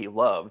something he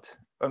loved.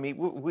 I mean,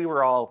 we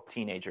were all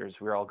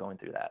teenagers. We were all going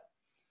through that.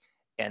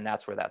 And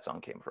that's where that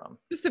song came from.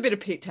 Just a bit of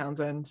Pete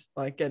Townsend,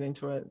 like get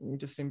into it and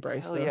just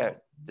embrace it. Yeah,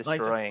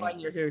 destroying. Like just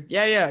find your who.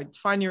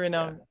 Find your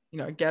inner, you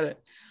know, get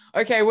it.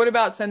 Okay, what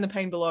about Send the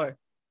Pain Below?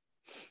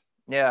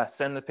 Yeah,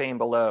 Send the Pain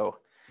Below.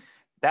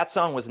 That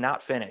song was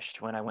not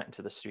finished when I went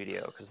into the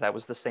studio, because that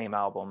was the same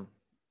album.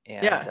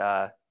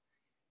 And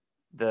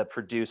the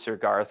producer,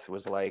 Garth,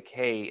 was like,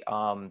 hey,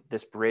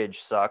 this bridge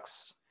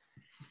sucks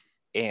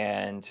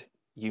and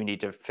you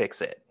need to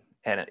fix it.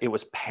 And it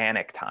was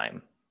panic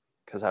time,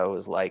 because I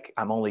was like,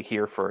 I'm only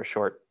here for a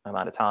short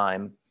amount of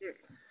time.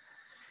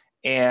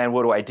 And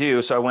what do I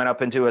do? So I went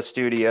up into a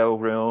studio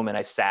room and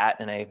I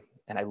sat and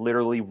I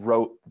literally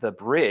wrote the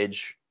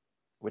bridge,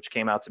 which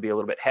came out to be a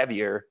little bit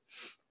heavier.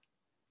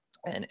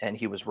 And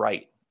he was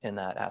right in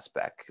that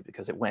aspect,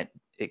 because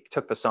it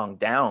took the song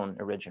down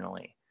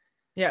originally.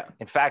 Yeah.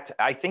 In fact,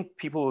 I think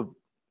people would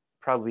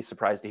probably be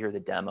surprised to hear the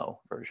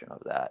demo version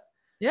of that.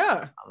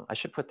 Yeah. I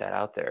should put that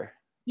out there.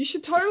 You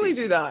should totally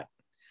do that.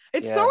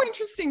 It's so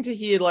interesting to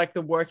hear like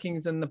the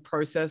workings and the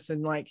process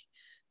and like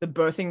the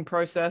birthing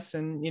process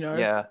and, you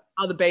know,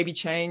 how the baby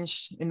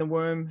changed in the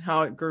womb,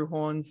 how it grew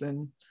horns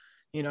and,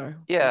 you know.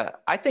 Yeah.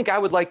 I think I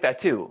would like that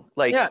too.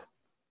 Like,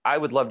 I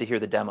would love to hear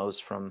the demos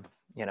from,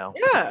 you know,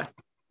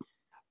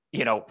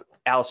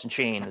 Alice in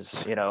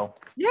Chains, you know.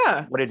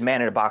 Yeah. What did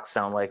Man in a Box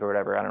sound like or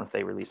whatever? I don't know if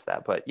they released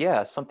that, but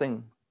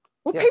something.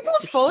 Well, people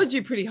have followed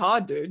you pretty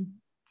hard, dude,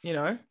 you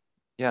know.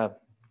 Yeah.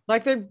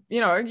 Like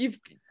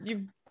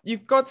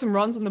you've got some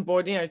runs on the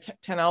board, you know,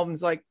 10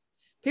 albums, like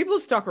people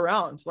have stuck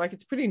around. Like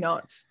it's pretty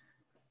nuts.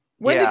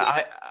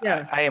 I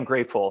am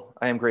grateful.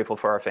 I am grateful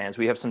for our fans.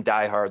 We have some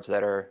diehards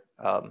that are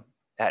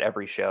at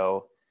every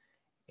show,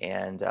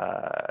 and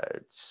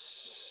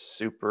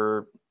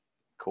super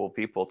cool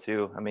people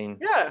too. I mean,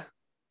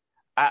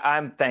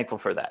 I'm thankful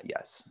for that.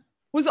 Yes.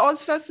 Was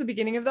Ozzfest the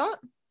beginning of that?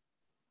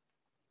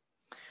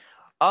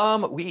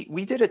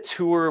 We did a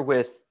tour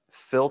with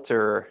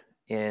Filter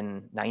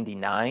in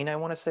 99, I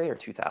want to say, or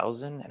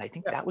 2000. And I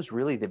think that was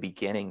really the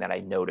beginning that I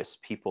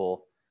noticed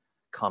people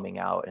coming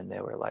out and they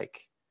were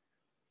like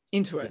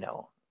into it. You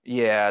know,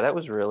 that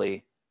was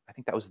really, I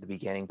think that was the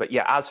beginning. But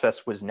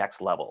Ozzfest was next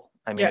level.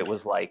 I mean, it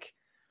was like,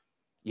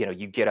 you know,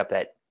 you get up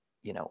at,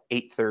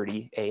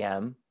 8:30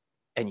 a.m.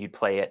 and you'd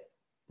play at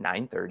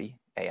 9:30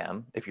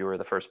 a.m. if you were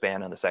the first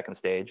band on the second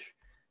stage.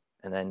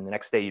 And then the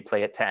next day you'd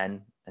play at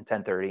 10 and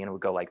 10:30, and it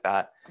would go like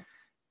that.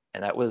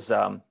 And that was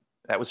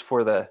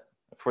for the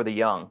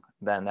young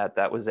then.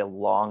 That was a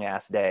long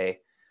ass day,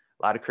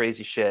 a lot of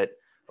crazy shit,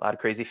 a lot of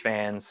crazy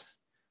fans.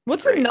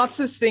 What's the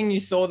nutsest thing you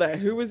saw there?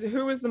 Who was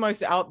the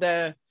most out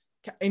there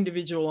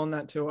individual on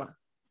that tour?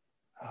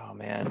 Oh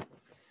man,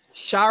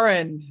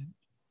 Sharon.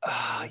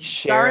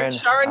 Sharon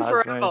Osbourne.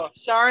 forever.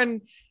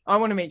 Sharon, I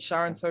want to meet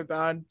Sharon so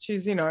bad.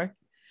 She's, there'd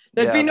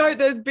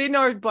Yeah. be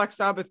no Black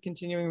Sabbath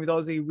continuing with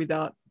Ozzy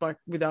without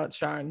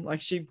Sharon.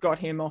 Like, she got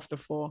him off the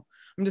floor.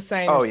 I'm just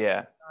saying. Oh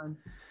yeah.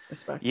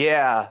 Respect.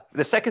 Yeah.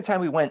 The second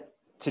time we went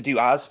to do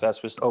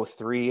Ozzfest was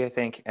 2003, I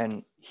think,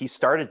 and he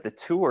started the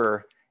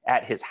tour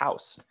at his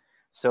house.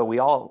 So we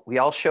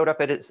all showed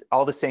up at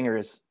all the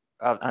singers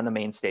on the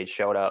main stage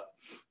showed up,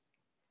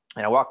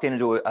 and I walked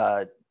into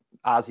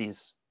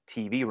Ozzy's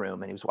TV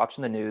room, and he was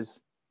watching the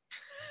news,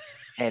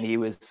 and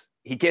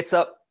he gets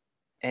up,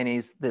 and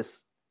he's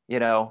this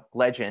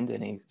legend,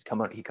 and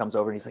he comes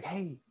over and he's like,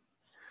 "Hey,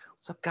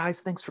 what's up,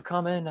 guys? Thanks for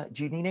coming.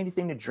 Do you need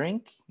anything to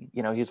drink?"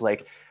 He's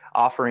like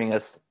offering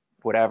us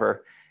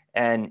whatever,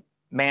 and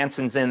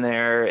Manson's in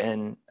there,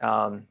 and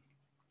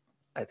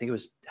I think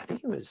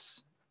it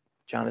was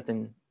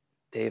Jonathan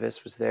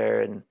Davis was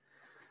there, and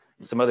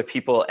some other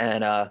people,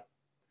 and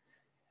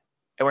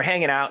we're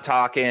hanging out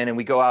talking, and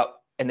we go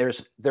out, and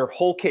their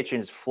whole kitchen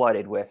is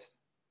flooded with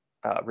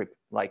rock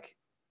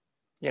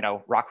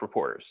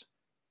reporters,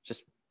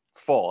 just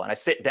full. And I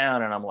sit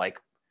down, and I'm like,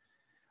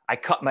 I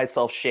cut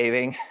myself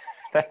shaving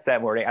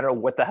that morning. I don't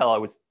know what the hell I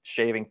was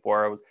shaving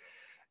for.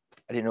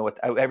 I didn't know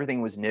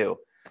everything was new.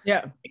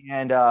 Yeah.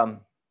 And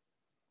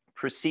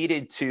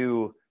proceeded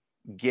to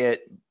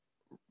get,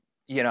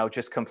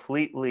 just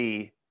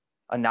completely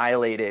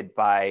annihilated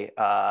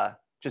by,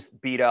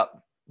 just beat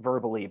up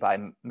verbally by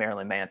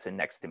Marilyn Manson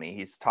next to me.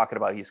 He's talking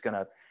about he's going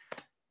to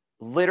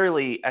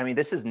literally, I mean,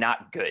 this is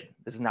not good.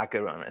 This is not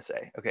good what I'm going to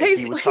say. Okay.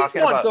 He's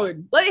not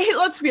good.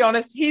 Let's be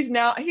honest. He's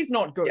not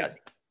good. Yes.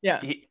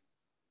 Yeah.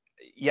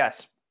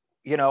 Yes.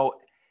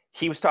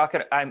 He was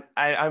talking,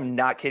 I'm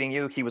not kidding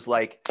you. He was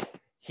like,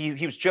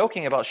 he was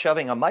joking about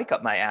shoving a mic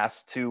up my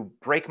ass to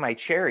break my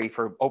cherry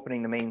for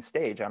opening the main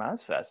stage on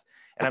Ozzfest.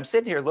 And I'm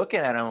sitting here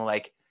looking at him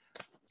like,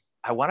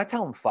 I want to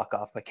tell him fuck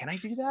off, but can I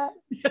do that?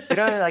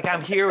 Like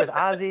I'm here with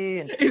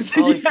Ozzy and all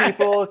these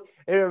people,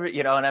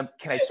 and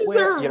can I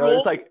swear?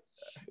 It's like,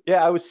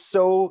 yeah, I was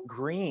so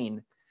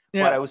green,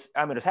 but I was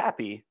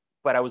happy,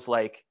 but I was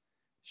like,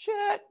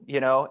 shit,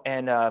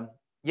 and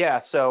yeah,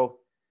 so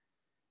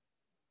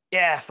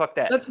yeah, fuck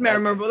that. That's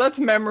memorable. That's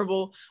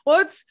memorable.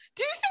 Well,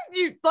 do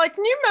you think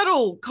new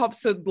metal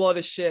cops a lot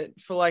of shit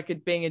for like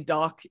it being a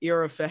dark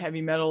era for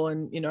heavy metal,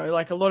 and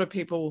like a lot of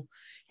people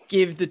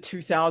give the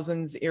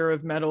 2000s era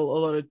of metal a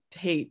lot of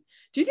hate.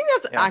 Do you think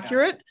that's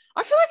accurate?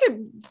 I feel like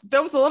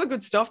there was a lot of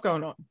good stuff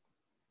going on.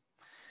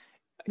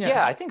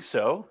 Yeah, I think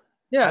so.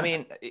 Yeah. I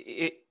mean,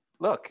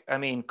 look, I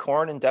mean,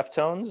 Korn and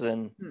Deftones,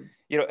 and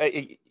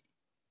if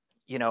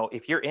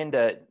you're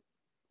into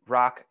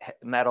rock,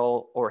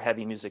 metal, or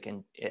heavy music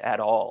at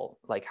all,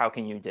 like how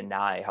can you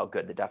deny how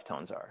good the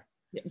Deftones are?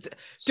 Yeah.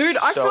 Dude,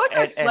 I feel like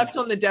I slept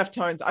on the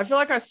Deftones. I feel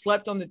like I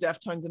slept on the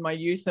Deftones in my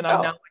youth, and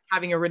I'm now like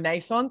having a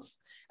renaissance,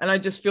 and I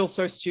just feel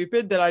so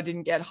stupid that I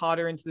didn't get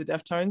harder into the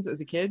Deftones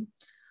as a kid.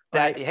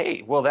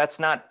 Hey, well, that's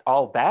not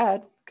all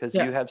bad, because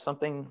you have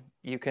something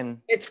you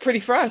can. It's pretty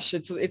fresh.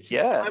 It's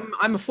yeah.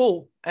 I'm a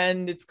fool,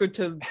 and it's good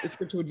to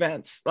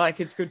advance.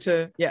 Like it's good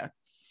to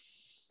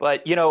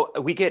But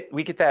we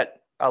get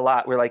that a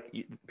lot. We're like,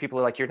 people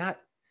are like,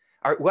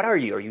 what are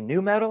you? Are you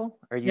new metal?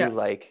 Are you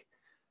like,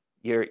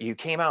 you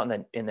came out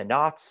in the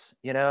noughts,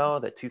 the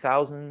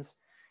 2000s,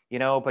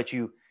 but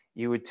you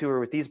would tour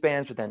with these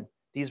bands, but then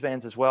these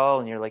bands as well.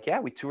 And you're like, yeah,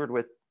 we toured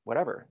with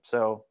whatever.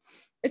 So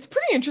it's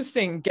pretty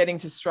interesting getting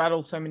to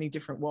straddle so many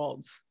different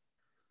worlds.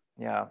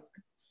 Yeah.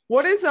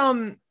 What is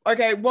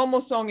okay, one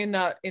more song in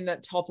that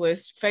top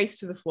list, Face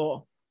to the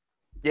Floor.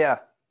 Yeah.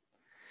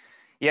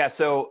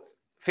 So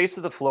Face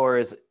to the Floor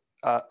is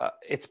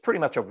it's pretty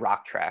much a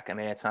rock track. I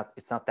mean, it's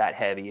not that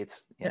heavy.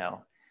 It's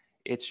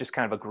it's just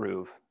kind of a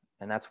groove.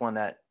 And that's one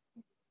that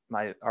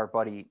our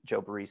buddy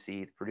Joe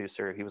Barisi, the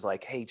producer, he was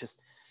like, hey, just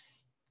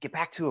get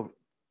back to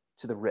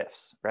the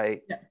riffs,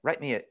 right? Yeah.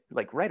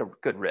 Write a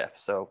good riff.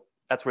 So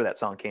that's where that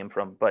song came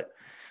from. But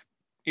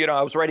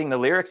I was writing the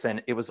lyrics,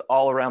 and it was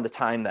all around the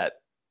time that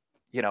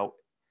I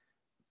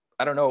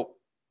don't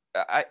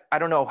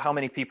know how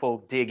many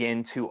people dig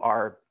into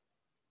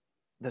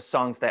the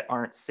songs that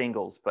aren't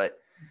singles, but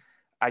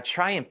I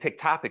try and pick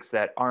topics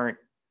that aren't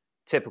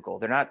typical.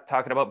 They're not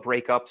talking about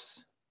breakups,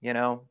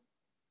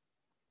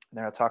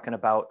 they're not talking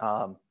about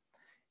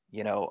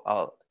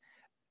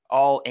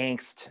all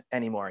angst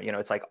anymore.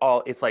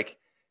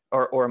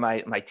 Or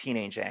my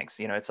teenage angst.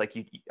 It's like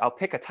I'll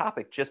pick a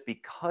topic just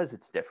because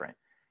it's different.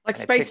 Like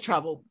space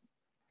travel.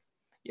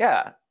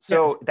 Yeah.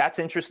 So that's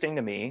interesting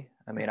to me.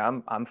 I mean,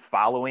 I'm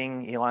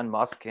following Elon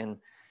Musk, and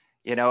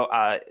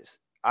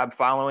I'm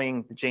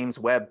following the James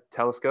Webb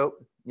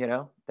Telescope.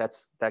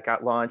 That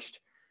got launched.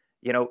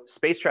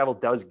 Space travel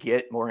does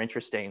get more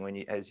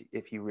interesting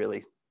if you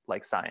really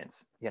like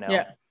science.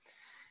 Yeah.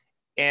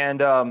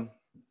 And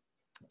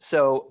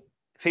so,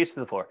 Face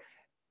to the Floor.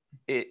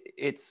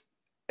 It's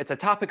a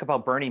topic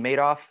about Bernie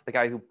Madoff, the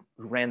guy who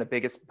ran the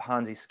biggest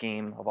Ponzi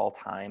scheme of all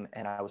time.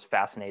 And I was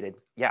fascinated.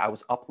 Yeah, I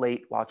was up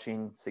late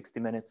watching 60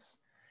 Minutes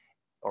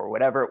or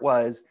whatever it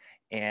was.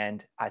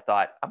 And I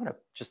thought, I'm going to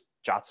just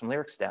jot some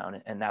lyrics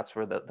down, and that's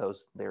where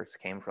those lyrics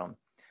came from.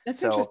 That's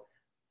so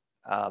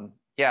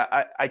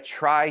yeah, I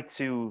try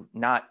to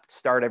not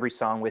start every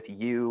song with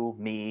you,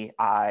 me,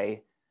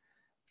 I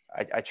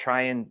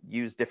try and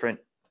use different,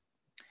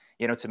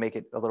 to make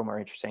it a little more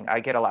interesting.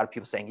 I get a lot of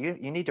people saying,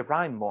 you need to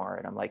rhyme more.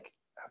 And I'm like,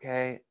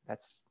 okay,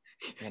 that's,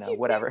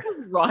 whatever.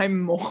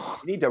 Rhyme more.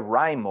 You need to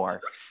rhyme more.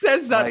 Who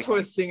says that to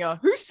a singer?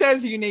 Who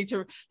says you need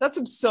to? That's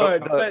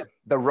absurd. But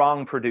the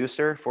wrong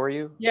producer for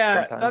you.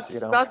 Yeah, sometimes,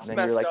 that's and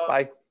then messed you're like, up.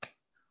 bye.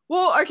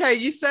 Well, okay,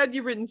 you said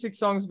you've written 6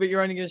 songs, but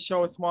you're only going to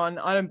show us one.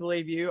 I don't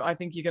believe you. I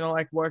think you're going to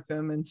like work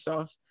them and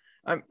stuff.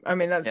 I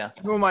mean,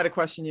 who am I to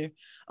question you?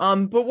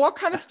 But what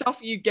kind of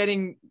stuff are you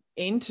getting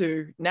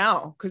into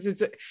now? Because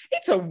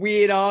it's a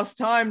weird ass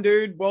time,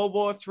 dude. World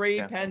War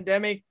III,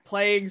 pandemic,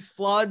 plagues,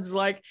 floods.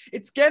 Like,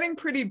 it's getting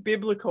pretty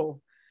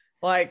biblical.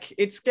 Like,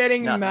 it's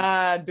getting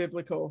mad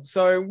biblical.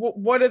 So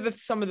what are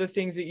some of the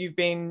things that you've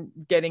been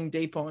getting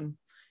deep on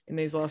in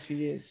these last few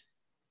years?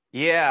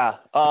 Yeah.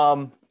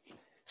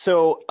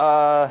 So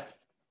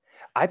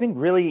I've been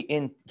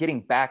really getting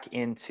back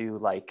into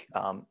like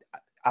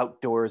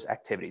outdoors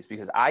activities,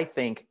 because I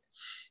think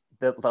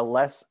the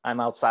less I'm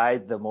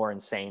outside, the more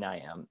insane I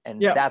am. And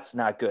that's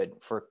not good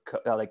for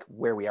like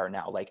where we are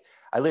now. Like,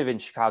 I live in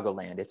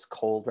Chicagoland. It's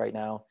cold right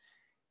now.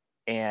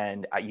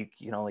 And you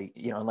can only,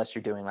 unless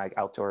you're doing like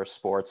outdoor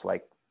sports,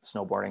 like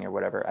snowboarding or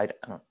whatever, I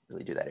don't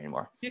really do that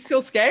anymore. You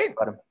still skate?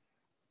 But,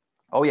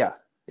 oh yeah.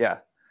 Yeah.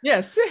 Yeah.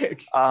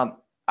 Sick.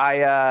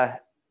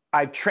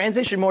 I've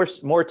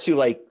transitioned more to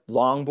like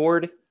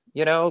longboard,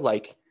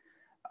 like,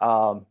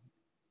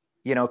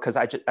 cause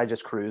I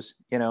just cruise,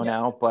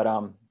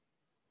 now,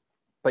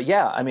 but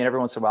yeah, I mean, every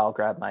once in a while I'll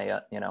grab my,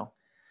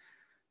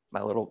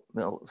 my little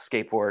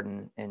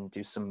skateboard and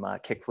do some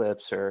kick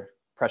flips or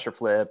pressure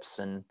flips.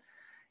 And,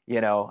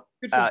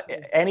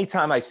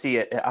 anytime I see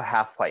a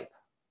half pipe,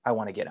 I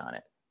want to get on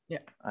it. Yeah.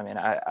 I mean,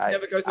 I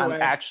never goes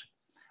away.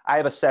 I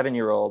have a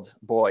 7-year-old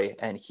boy,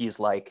 and he's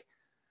like,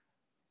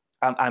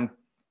 I'm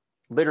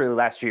literally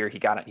last year he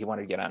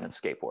wanted to get on a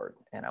skateboard,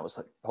 and I was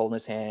like holding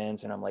his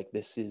hands, and I'm like,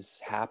 this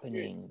is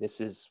happening.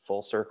 This is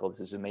full circle. This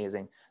is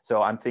amazing.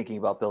 So I'm thinking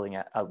about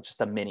building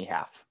just a mini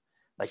half,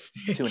 like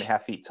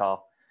 2.5 feet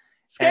tall.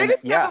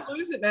 Skaters never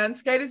lose it, man.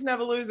 Skaters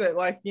never lose it.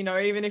 Like,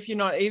 even if you're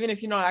not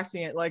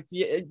acting it, like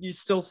you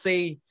still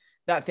see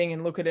that thing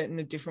and look at it in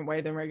a different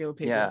way than regular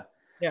people.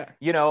 Yeah. Yeah.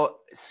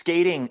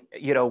 Skating,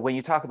 when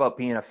you talk about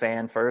being a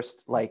fan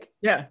first, like,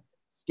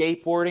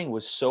 skateboarding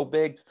was so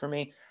big for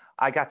me.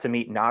 I got to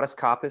meet Nadas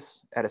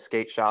Kapis at a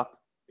skate shop,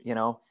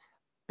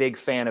 big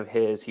fan of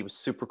his. He was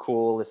super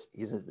cool.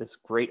 He's this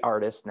great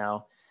artist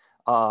now.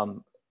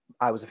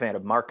 I was a fan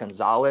of Mark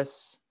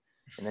Gonzalez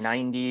in the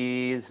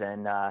 90s,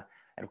 and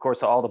of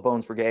course all the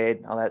Bones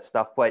Brigade, all that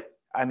stuff. But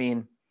I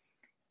mean,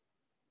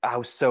 I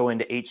was so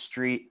into H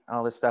Street,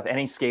 all this stuff.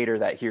 Any skater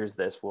that hears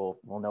this will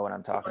know what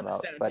I'm talking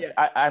about. But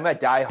I'm a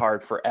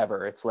diehard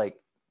forever. It's like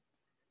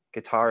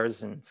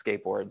guitars and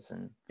skateboards,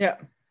 and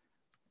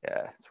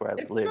it's where I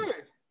lived. True.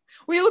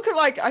 Well, you look at,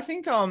 like, I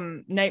think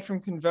Nate from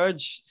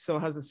Converge still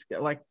has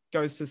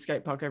goes to the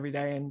skate park every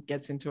day and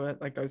gets into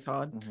it, like goes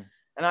hard. Mm-hmm.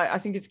 And I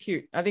think it's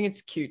cute. I think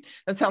it's cute.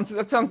 That sounds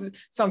I think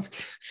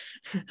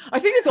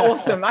it's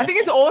awesome. I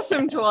think it's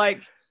awesome to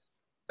like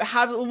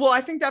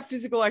I think that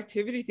physical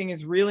activity thing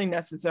is really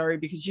necessary,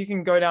 because you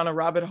can go down a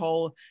rabbit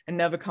hole and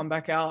never come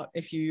back out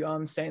if you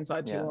stay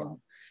inside too long.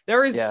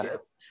 There is,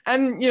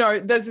 and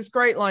there's this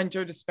great line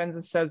Joe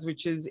Dispenza says,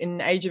 which is, in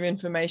an age of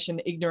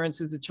information, ignorance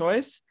is a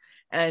choice.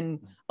 And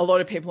a lot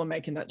of people are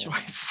making that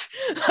choice.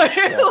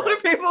 A lot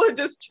of people are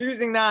just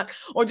choosing that,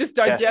 or just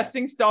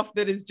digesting stuff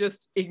that is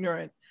just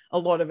ignorant. A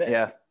lot of it.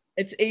 Yeah.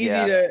 It's easy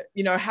to,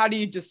 how do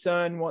you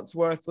discern what's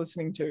worth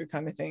listening to,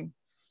 kind of thing?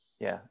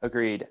 Yeah,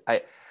 agreed.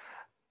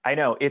 I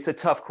know it's a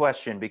tough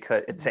question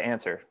to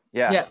answer.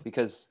 Yeah.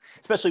 Because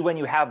especially when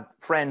you have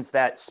friends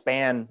that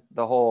span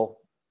the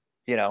whole,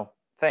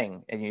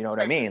 thing, and you know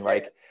what I mean?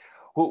 Like,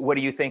 what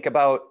do you think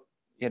about,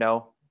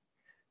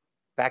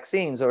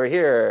 vaccines over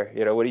here?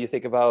 What do you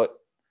think about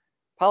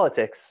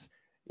politics?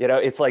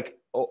 It's like,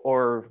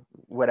 or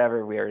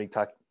whatever we already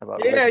talked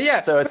about.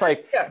 So it's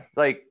like,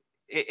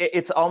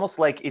 it's almost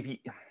like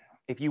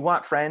if you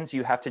want friends,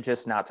 you have to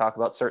just not talk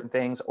about certain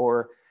things,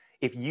 or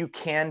if you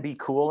can be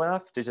cool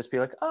enough to just be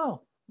like,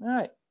 oh, all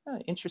right,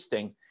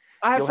 interesting.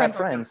 You'll have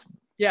friends.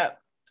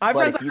 I have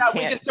friends like that.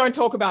 We just don't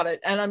talk about it.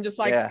 And I'm just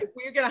like, if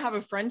we're going to have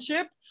a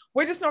friendship,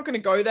 we're just not going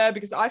to go there,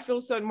 because I feel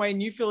a certain way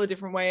and you feel a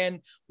different way.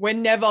 And we're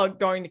never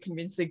going to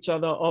convince each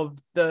other of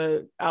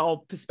our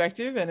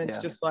perspective. And it's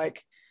just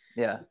like,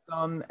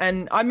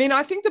 and I mean,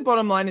 I think the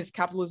bottom line is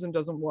capitalism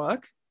doesn't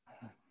work.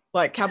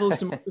 Like, capitalist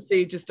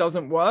democracy just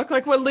doesn't work.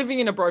 Like, we're living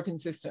in a broken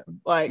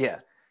system.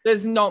 Like,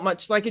 there's not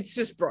much, like, it's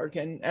just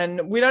broken,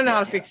 and we don't know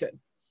how to fix it.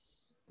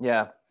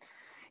 Yeah.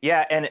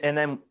 And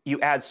then you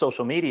add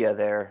social media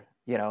there,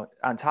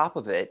 on top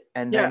of it.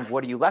 And then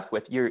what are you left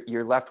with?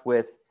 You're left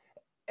with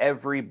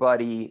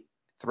everybody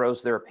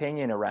throws their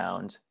opinion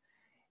around,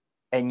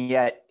 and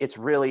yet it's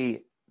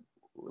really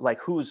like,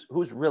 who's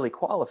really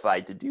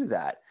qualified to do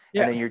that?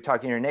 And then you're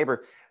talking to your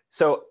neighbor.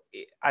 So,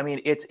 I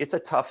mean, it's a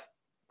tough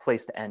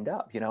place to end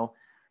up,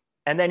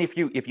 and then if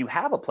you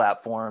have a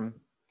platform,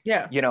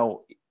 Yeah.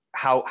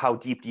 How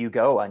deep do you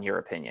go on your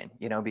opinion,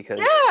 because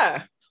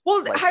yeah.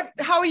 Well, like,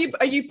 how are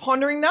you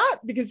pondering that?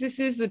 Because this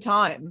is the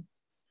time.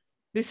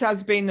 This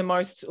has been the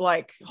most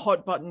like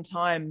hot button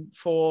time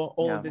for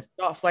all of this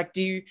stuff. Like,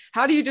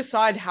 how do you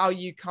decide how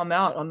you come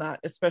out on that,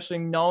 especially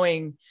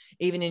knowing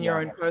even in your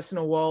own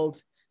personal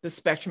world, the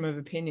spectrum of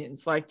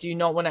opinions? Like, do you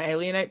not want to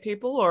alienate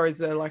people, or is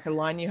there like a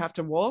line you have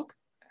to walk?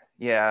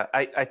 Yeah,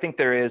 I think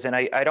there is. And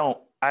I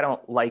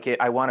don't like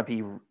it. I want to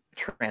be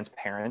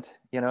transparent.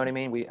 You know what I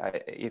mean?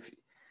 If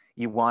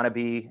you want to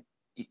be,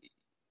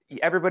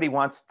 everybody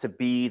wants to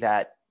be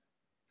that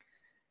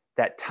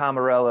Tom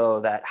Morello,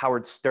 that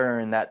Howard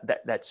Stern,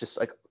 that's just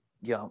like,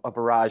 a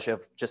barrage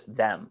of just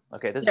them.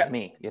 Okay, this is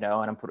me, and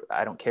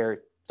I don't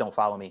care. Don't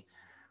follow me.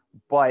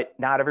 But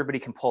not everybody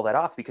can pull that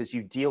off, because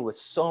you deal with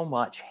so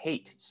much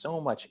hate, so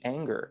much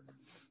anger.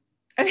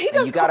 And he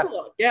does cop a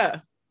lot. Yeah.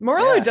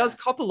 Morello does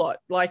cop a lot.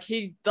 Like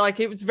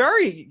it was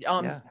very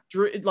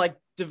like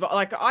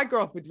I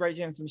grew up with Rage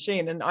Against the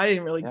Machine, and I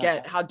didn't really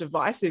get how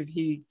divisive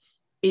he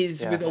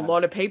is with a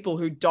lot of people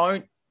who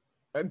don't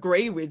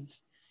agree with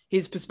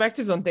his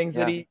perspectives on things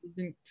that he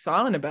isn't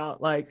silent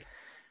about. Like,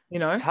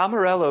 Tom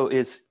Morello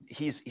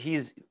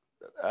he's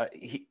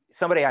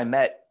somebody I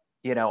met,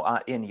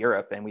 in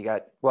Europe, and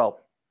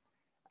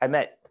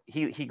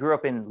he grew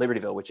up in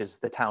Libertyville, which is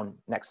the town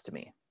next to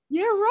me.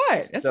 Yeah,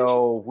 right.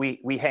 So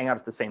we hang out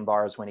at the same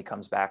bars when he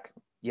comes back,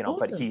 Awesome.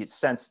 But he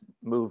since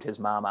moved his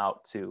mom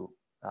out to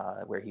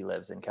where he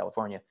lives in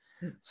California.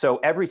 So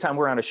every time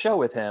we're on a show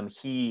with him,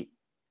 he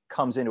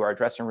comes into our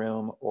dressing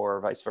room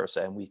or vice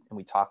versa, and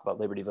we talk about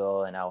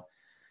Libertyville and how,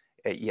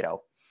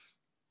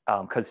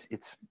 because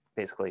it's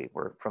basically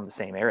we're from the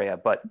same area.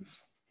 But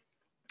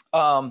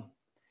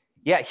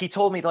he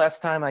told me the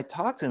last time I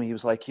talked to him, he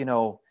was like, he's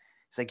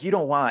like, you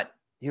don't want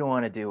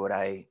to do what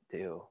I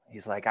do.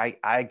 He's like,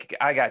 I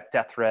got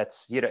death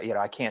threats.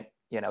 I can't,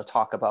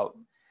 talk about,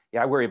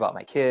 I worry about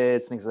my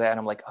kids, things like that. And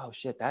I'm like, oh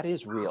shit, that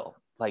is real.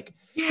 Like,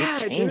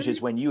 it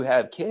changes when you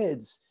have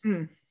kids,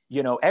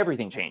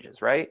 everything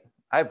changes, right?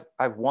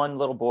 I've one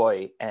little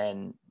boy,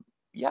 and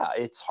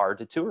it's hard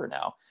to tour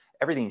now.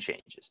 Everything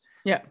changes.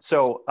 Yeah.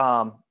 So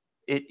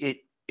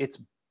it's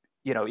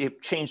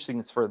it changed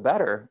things for the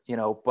better,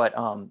 but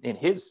in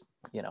his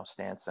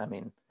stance, I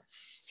mean,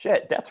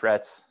 shit, death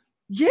threats.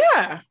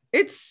 Yeah,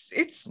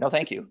 it's no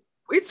thank you.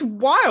 It's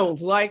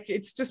wild. Like,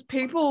 it's just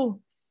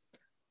people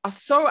are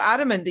so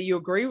adamant that you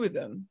agree with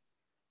them.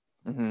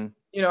 Mm-hmm.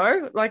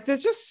 Like, they're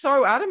just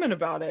so adamant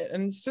about it,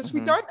 and it's just we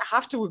don't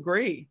have to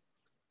agree.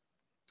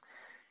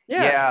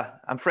 Yeah,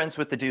 I'm friends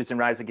with the dudes in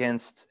Rise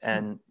Against,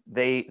 and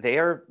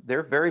they're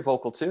very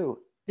vocal too.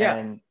 Yeah.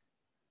 And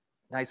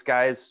nice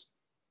guys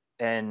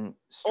and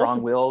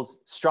strong-willed,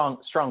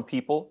 strong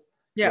people.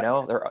 Yeah.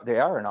 They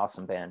are an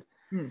awesome band.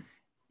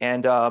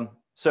 And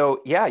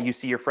so you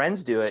see your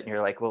friends do it, and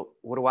you're like, well,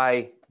 what do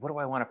I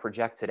want to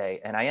project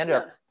today? And I end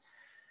up,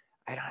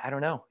 I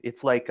don't know.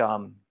 It's like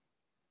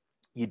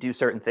you do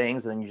certain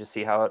things, and then you just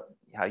see how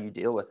you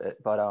deal with it.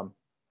 But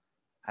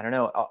I don't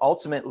know.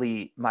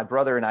 Ultimately, my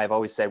brother and I have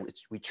always said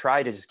we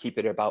try to just keep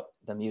it about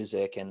the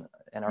music, and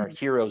our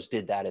heroes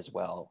did that as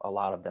well. A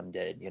lot of them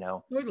did,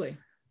 Totally.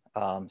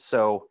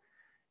 So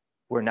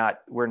we're not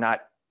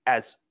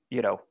as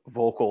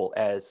vocal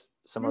as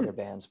some other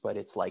bands, but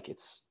it's like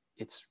it's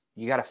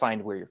you got to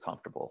find where you're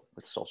comfortable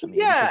with social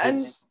media. Yeah, and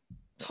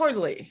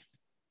totally.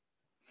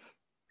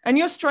 And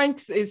your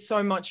strength is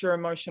so much your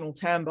emotional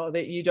timbre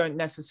that you don't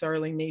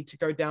necessarily need to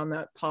go down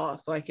that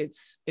path. Like,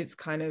 it's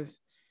kind of,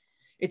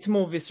 it's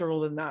more visceral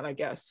than that, I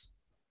guess.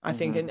 I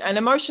think, and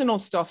emotional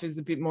stuff is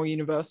a bit more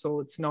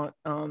universal. It's not,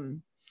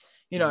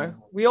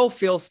 we all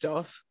feel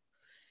stuff.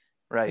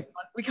 Right.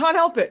 We can't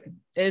help it.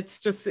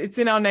 It's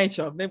in our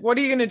nature. What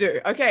are you going to do?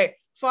 Okay.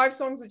 5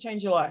 songs that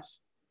change your life.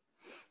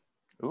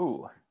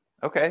 Ooh.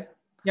 Okay.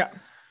 Yeah.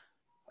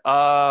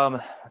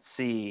 Let's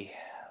see.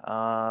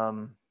 Oh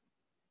man,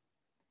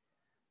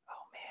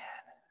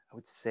 I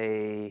would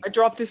say I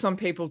dropped this on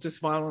people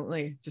just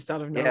violently, just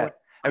out of nowhere. Yeah.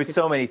 I mean,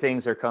 so many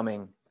things are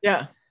coming.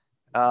 Yeah.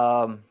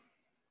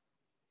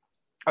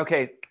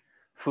 Okay.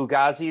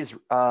 Fugazi's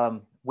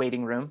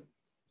Waiting Room.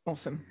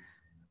 Awesome.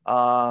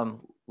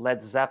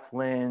 Led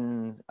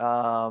Zeppelin,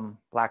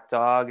 Black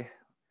Dog.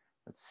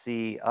 Let's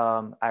see.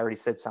 I already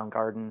said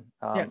Soundgarden.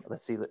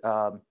 Let's see.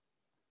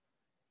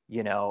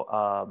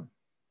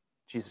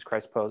 Jesus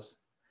Christ Pose.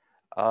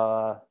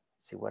 Let's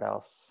see what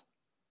else.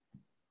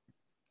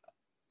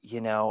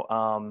 Let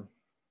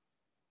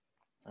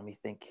me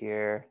think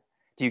here.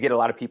 Do you get a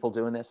lot of people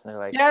doing this? And they're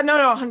like, yeah, no,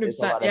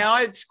 100%.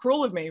 Yeah, it's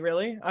cruel of me,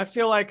 really. I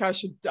feel like I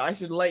should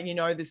let you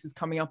know this is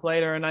coming up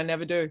later, and I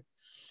never do.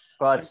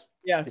 Well,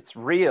 it's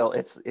real.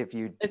 It's if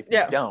you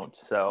don't.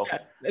 So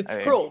it's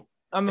cruel.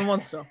 I'm a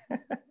monster.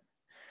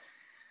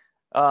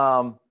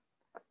 I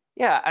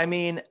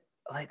mean,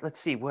 like, let's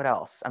see what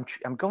else.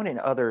 I'm going in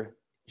other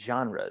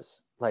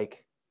genres.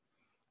 Like,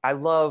 I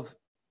love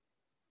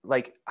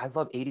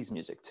 80s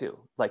music too,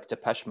 like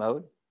Depeche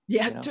Mode.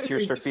 Yeah,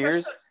 Tears for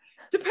Fears.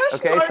 Depeche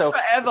Okay, Mode so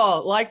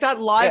forever. Like that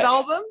live yeah,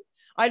 album.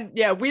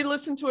 We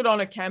listened to it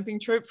on a camping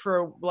trip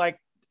for like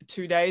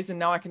 2 days, and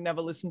now I can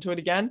never listen to it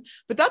again.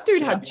 But that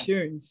dude yeah, had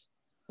tunes,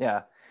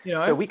 yeah. you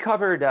So know. we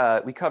covered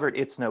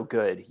 "It's No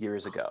Good"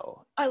 years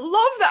ago. I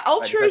love that. By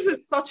Ultra Depeche is Mode.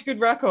 it's such a good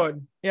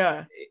record.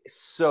 Yeah.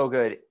 So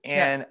good.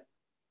 Yeah. And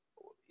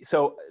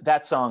so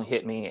that song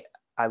hit me.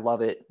 I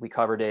love it. We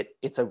covered it.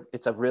 It's a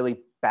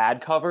really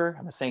bad cover.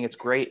 I'm not saying it's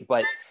great,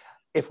 but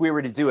if we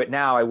were to do it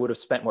now, I would have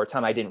spent more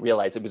time. I didn't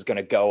realize it was going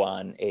to go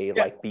on a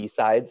Yeah. like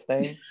B-sides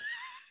thing,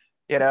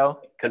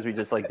 because we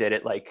just like did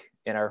it like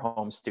in our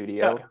home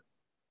studio. Yeah.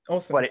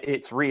 Awesome. But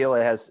it's real.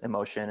 It has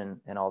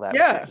emotion and all that,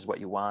 Yeah. which is what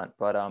you want.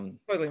 But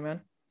Totally,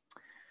 man.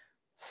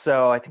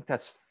 so I think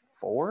that's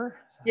 4.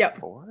 Yeah.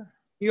 4.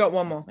 You got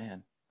one more. Oh,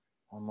 man,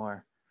 one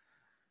more.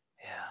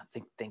 Yeah,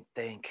 think.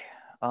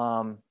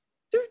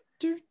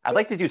 I'd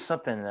like to do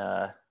something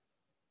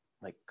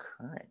like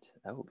current.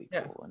 That would be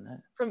cool, wouldn't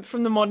it?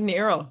 From the modern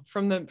era,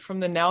 from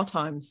the now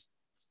times.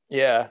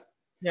 Yeah.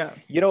 Yeah.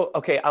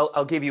 Okay,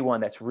 I'll give you one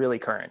that's really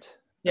current.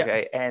 Yeah.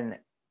 Okay. And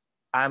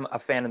I'm a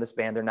fan of this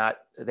band.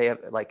 They have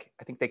like,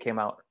 I think they came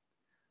out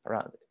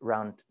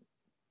around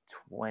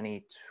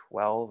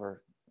 2012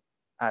 or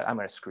I'm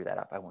going to screw that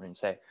up. I won't even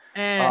say.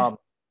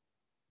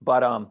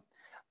 But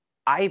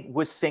I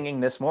was singing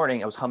this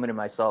morning. I was humming to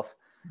myself,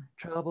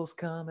 "Trouble's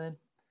coming,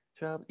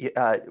 trouble."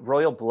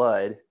 Royal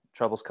Blood,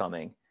 "Trouble's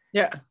Coming."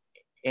 Yeah.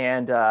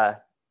 And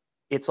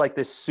it's like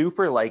this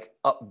super like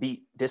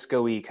upbeat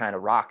disco-y kind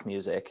of rock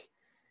music.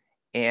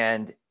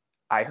 And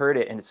I heard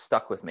it and it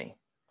stuck with me.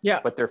 Yeah.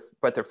 But their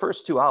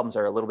first 2 albums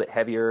are a little bit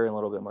heavier and a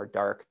little bit more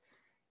dark.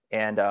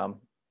 And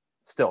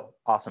still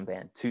awesome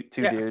band. Two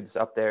dudes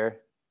up there.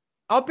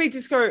 Upbeat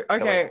disco.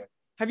 Okay.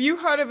 Have you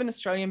heard of an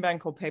Australian band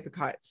called Paper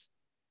Kites?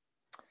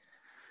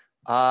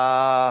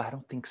 I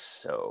don't think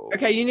so.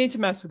 Okay, you need to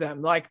mess with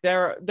them. Like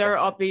they're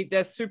upbeat,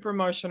 they're super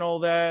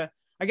emotional. I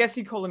guess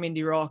you call them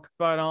indie rock,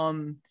 but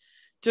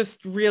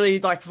just really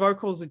like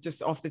vocals are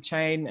just off the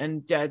chain,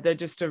 and yeah, they're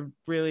just a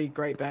really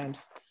great band.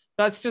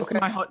 That's just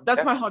my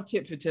hot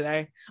tip for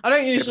today. I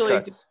don't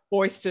usually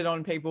foist it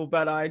on people,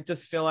 but I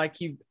just feel like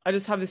I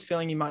just have this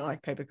feeling you might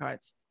like Paper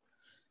Kites.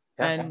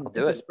 Yeah, and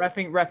just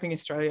rapping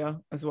Australia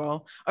as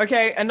well.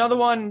 Okay, another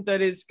one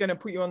that is going to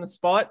put you on the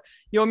spot.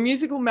 Your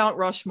musical Mount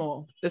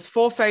Rushmore. There's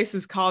 4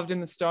 faces carved in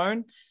the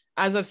stone.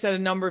 As I've said a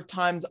number of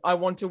times, I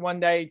want to one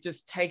day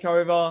just take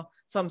over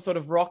some sort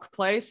of rock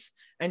place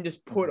and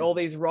just put all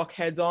these rock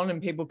heads on,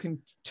 and people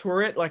can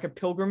tour it like a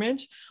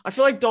pilgrimage. I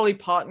feel like Dolly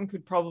Parton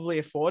could probably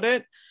afford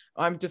it.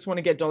 I just want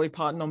to get Dolly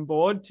Parton on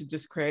board to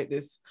just create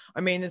this.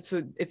 I mean, it's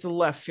a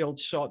left field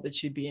shot that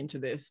she'd be into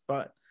this,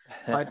 but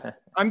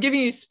I'm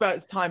giving you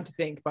time to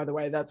think, by the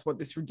way. That's what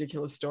this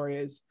ridiculous story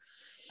is.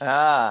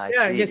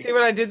 Yeah, you see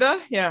what I did there?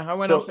 Yeah, I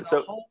went off on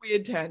a whole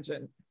weird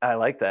tangent. I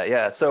like that.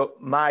 Yeah. So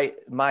my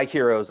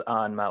heroes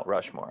on Mount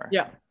Rushmore.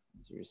 Yeah.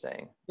 That's what you're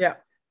saying. Yeah.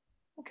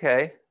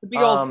 Okay. The big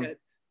old heads.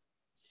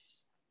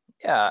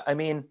 Yeah. I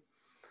mean,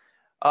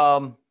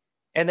 and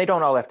they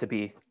don't all have to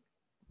be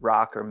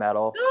rock or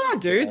metal. No,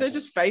 dude, they're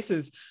just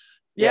faces.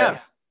 Yeah.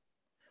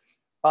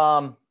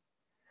 I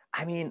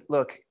mean,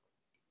 look,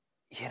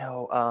 you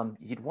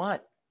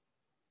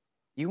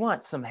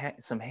want some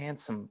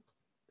handsome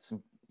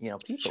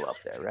people up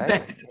there,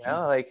 right?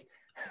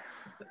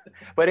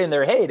 But in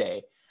their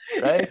heyday,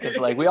 right? Because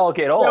like we all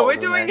get old. Yeah, we're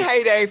doing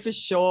heyday for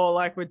sure.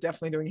 Like we're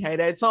definitely doing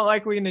heyday. It's not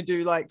like we're gonna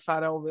do like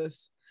Fat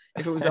Elvis.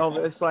 If it was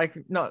Elvis,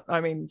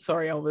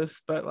 sorry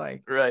Elvis, but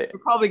like right, we're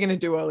probably gonna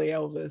do early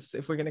Elvis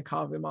if we're gonna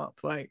carve him up.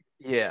 Like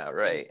yeah,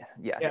 right,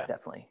 yeah.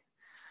 Definitely.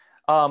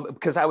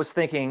 Because I was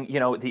thinking,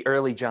 the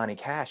early Johnny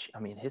Cash. I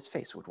mean, his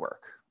face would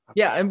work.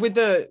 Yeah, and with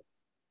it'd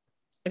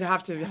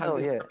have to have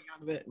this coming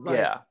out of it.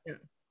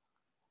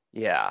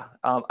 Yeah.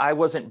 I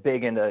wasn't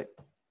big into,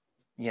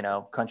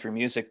 country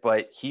music,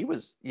 but he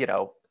was,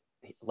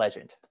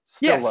 legend.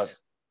 Still love,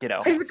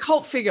 He's a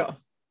cult figure.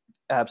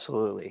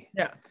 Absolutely.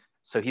 Yeah.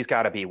 So he's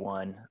got to be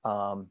one.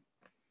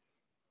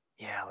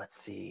 Let's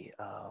see.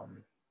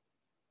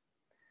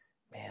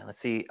 Let's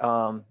see.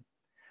 How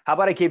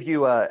about I give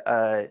you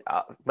a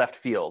left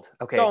field?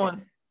 Okay. Go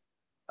on.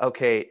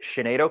 Okay,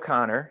 Sinead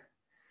O'Connor.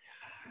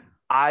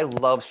 I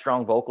love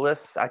strong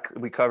vocalists.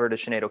 We covered a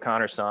Sinead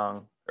O'Connor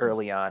song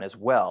early on as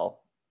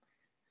well.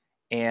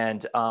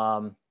 And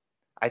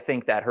I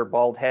think that her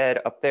bald head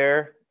up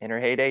there in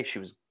her heyday, she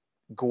was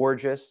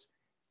gorgeous,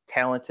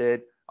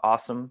 talented,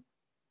 awesome.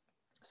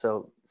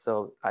 So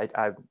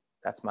I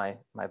that's my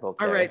vote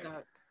there. I rate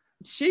that.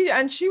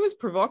 She was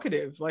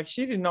provocative. Like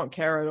she did not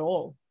care at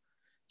all.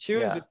 She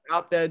was just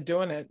out there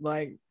doing it.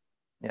 Like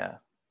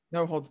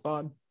no holds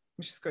barred,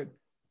 which is good.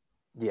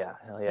 Yeah,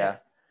 hell yeah.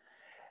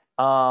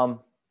 Oh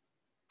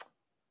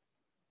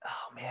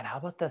man, how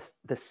about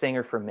the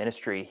singer for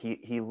Ministry?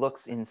 He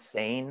looks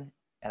insane,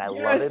 and I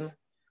love him.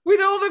 With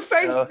all the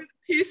face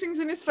piercings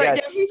in his face.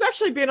 Yes. Yeah, he's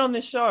actually been on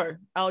this show,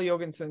 Al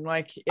Jorgensen.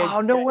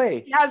 No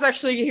way.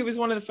 He was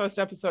one of the first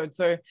episodes.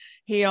 So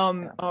he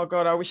oh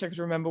god, I wish I could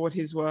remember what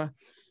his were.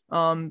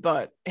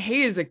 But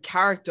he is a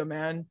character,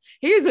 man.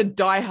 He is a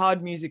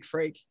diehard music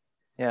freak.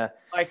 Yeah.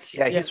 Like,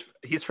 Yeah, yeah.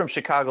 he's from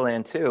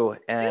Chicagoland too.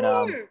 And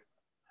Yeah.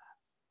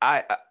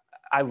 I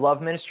I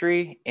love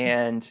Ministry,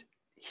 and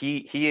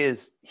he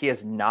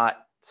has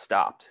not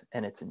stopped,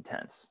 and it's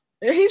intense.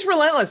 He's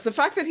relentless. The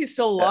fact that he's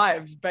still Yeah.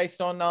 alive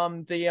based on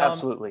the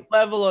Absolutely.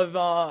 level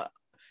of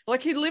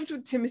like he lived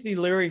with Timothy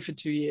Leary for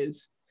 2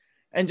 years,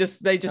 and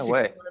they No just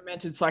way.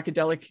 experimented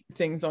psychedelic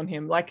things on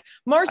him. Like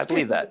I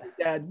believe that. would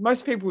be dead.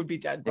 Most people would be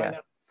dead by Yeah.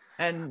 now.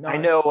 And no.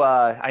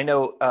 I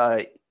know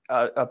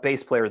a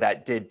bass player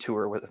that did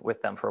tour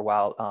with them for a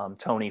while,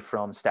 Tony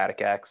from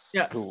Static X,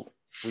 Yeah. who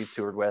we've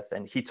toured with,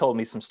 and he told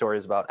me some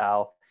stories about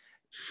Al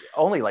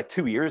only like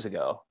 2 years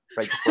ago,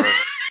 right before.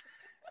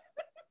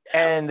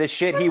 And the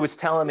shit he was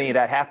telling me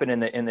that happened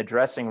in the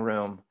dressing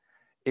room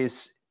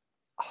is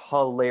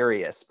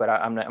hilarious. But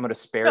I'm going to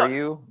spare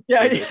you.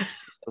 Yeah,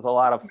 there's a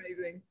lot of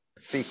amazing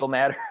fecal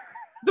matter.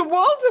 the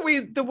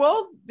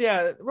world,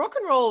 yeah, rock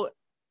and roll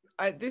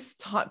at this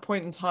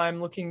point in time,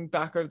 looking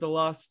back over the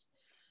last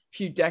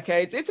few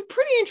decades, it's a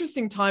pretty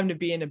interesting time to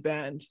be in a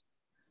band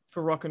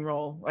for rock and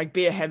roll, like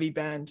be a heavy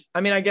band.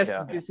 I mean, I guess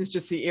this is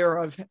just the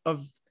era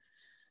of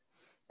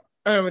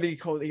I don't know whether you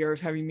call it the era of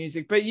heavy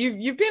music, but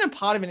you've been a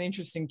part of an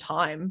interesting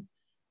time,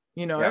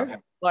 you know,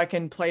 like,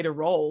 and played a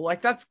role.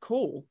 Like, that's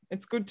cool.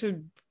 It's good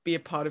to be a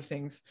part of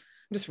things.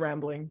 I'm just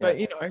rambling, but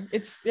you know,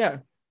 it's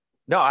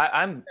No,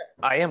 I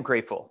am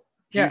grateful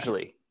Yeah.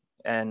 hugely,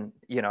 and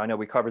you know, I know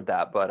we covered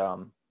that, but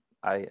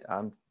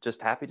I'm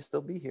just happy to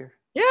still be here.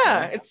 Yeah,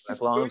 you know? it's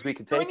as long as we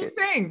can take it.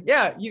 Thing.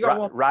 Yeah, you got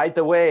one. Ride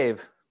the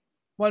wave.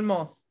 One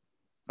more.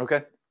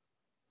 Okay.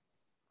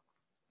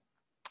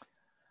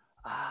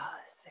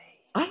 Let's see.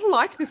 I don't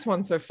like this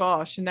one so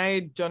far.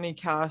 Sinead, Johnny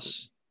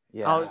Cash.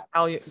 Yeah.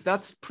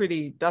 That's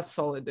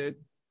solid, dude.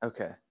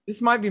 Okay.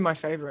 This might be my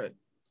favorite.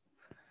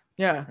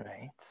 Yeah. All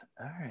right.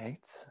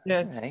 Yeah.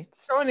 All right.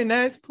 Going in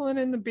there, it's pulling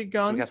in the big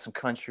guns. So we got some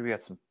country. We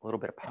got a little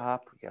bit of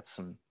pop. We got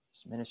some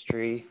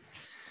Ministry.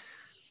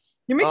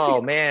 You're mixing.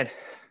 Oh man.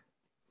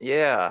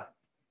 Yeah.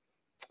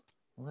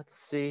 Let's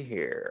see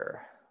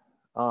here.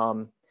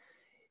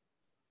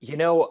 You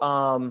know,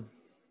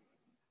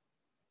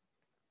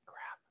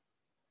 crap.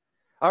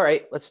 All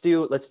right, let's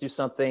do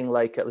something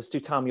like let's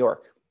do Tom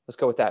York. Let's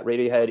go with that.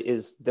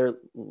 Radiohead they're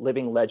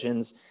living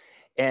legends,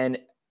 and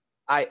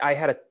I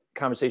had a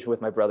conversation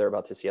with my brother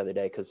about this the other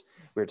day because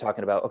we were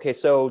talking about, okay,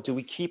 so do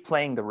we keep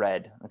playing the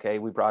Red? Okay,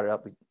 we brought it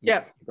up.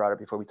 You brought it up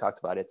before we talked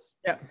about it. It's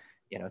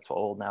you know, it's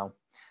old now,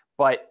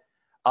 but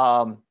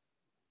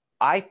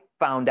I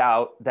found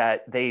out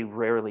that they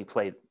rarely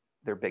played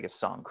their biggest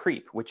song,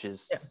 Creep, which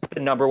is the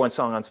 #1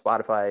 song on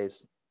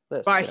Spotify's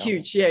list. By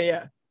huge,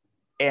 yeah.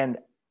 And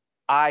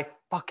I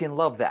fucking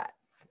love that.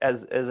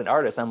 As an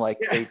artist, I'm like,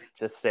 they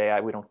just say,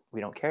 we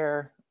don't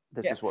care.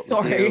 This is what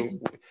we do.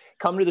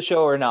 Come to the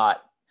show or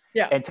not.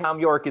 Yeah. And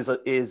Tom York is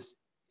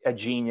a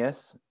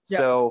genius. Yes.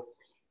 So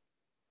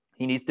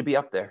he needs to be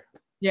up there.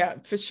 Yeah,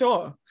 for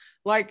sure.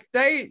 Like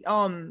they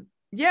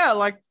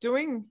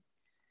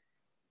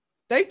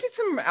did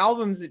some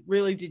albums that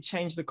really did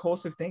change the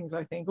course of things,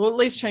 I think, or at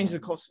least change the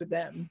course for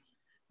them.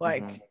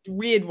 Like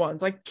weird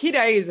ones. Like Kid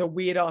A is a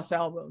weird ass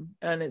album,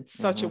 and it's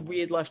such a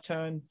weird left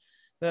turn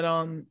that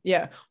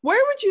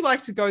Where would you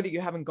like to go that you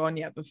haven't gone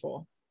yet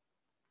before?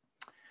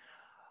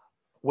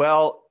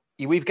 Well,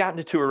 we've gotten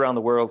to tour around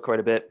the world quite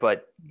a bit,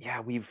 but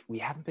we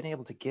haven't been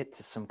able to get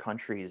to some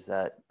countries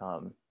that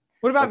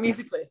what about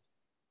musically?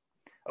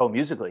 Oh,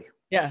 musically.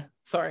 Yeah,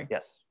 sorry.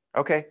 Yes.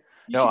 Okay.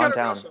 No, I'm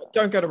down. Russia.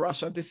 Don't go to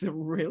Russia. This is a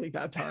really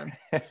bad time.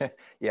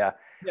 Yeah.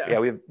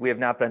 We have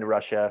not been to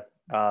Russia.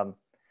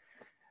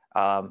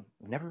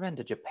 We've never been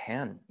to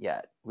Japan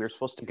yet. We were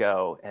supposed to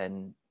go,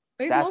 and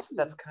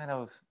that's kind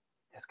of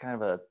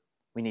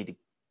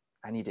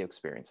I need to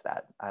experience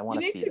that. I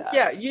want to see that.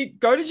 Yeah, you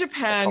go to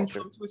Japan,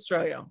 come to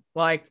Australia.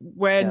 Like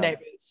we're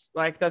neighbors.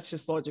 Like that's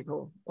just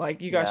logical.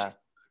 Like you guys.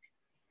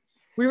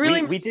 We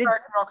really miss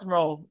American rock and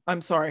roll.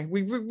 I'm sorry.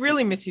 We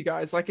really miss you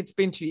guys. Like it's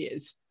been 2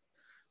 years.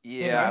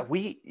 Yeah,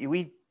 you know?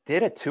 we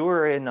did a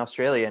tour in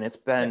Australia, and it's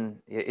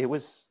been it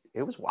was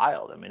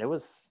wild. I mean,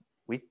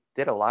 we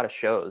did a lot of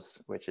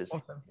shows, which is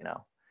awesome. You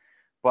know,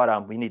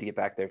 but we need to get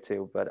back there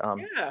too. But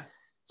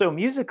so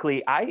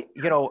musically,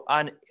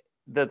 on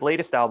the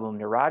latest album,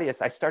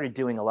 Neurodius, I started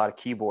doing a lot of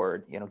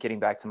keyboard. You know, getting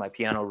back to my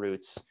piano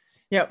roots.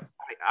 Yep.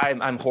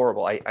 I'm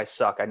horrible. I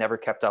suck. I never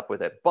kept up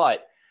with it.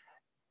 But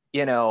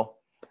you know,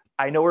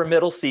 I know where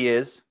middle C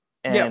is,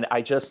 and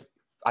I just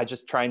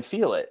try and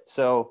feel it.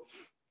 So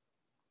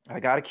I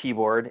got a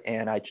keyboard,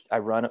 and I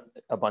run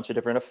a bunch of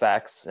different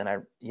effects, and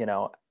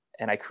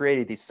I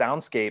created these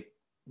soundscape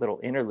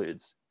little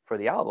interludes for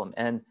the album.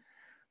 And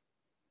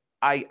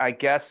I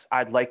guess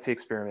I'd like to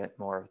experiment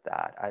more with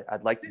that.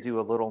 I'd like to do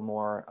a little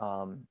more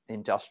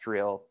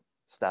industrial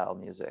style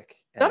music.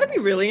 That'd be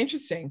really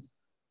interesting.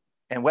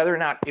 And whether or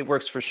not it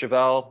works for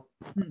Chevelle,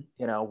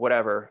 you know,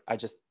 whatever, I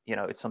just, you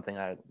know, it's something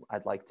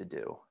I'd like to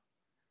do.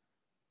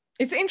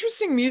 It's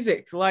interesting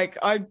music. Like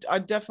I'm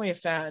definitely a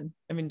fan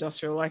of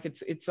industrial. Like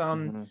it's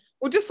well,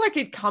 just like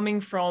it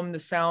coming from the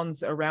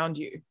sounds around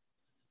you.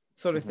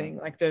 sort of thing,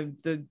 like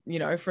the you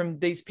know, from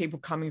these people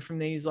coming from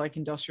these like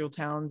industrial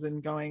towns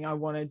and going, I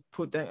want to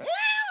put them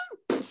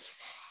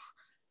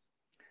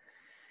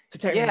to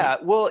take. Yeah,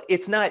 well,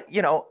 it's not,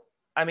 you know,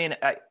 I mean,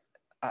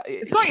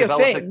 it's not your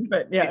thing,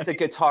 but yeah, it's a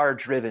guitar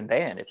driven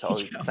band. It's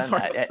always been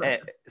that.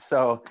 Right.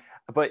 So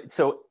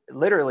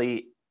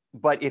literally,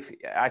 but if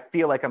I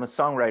feel like I'm a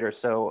songwriter,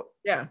 so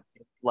yeah,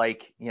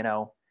 like, you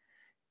know,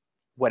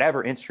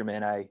 whatever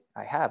instrument I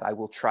have, I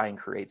will try and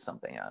create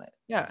something on it.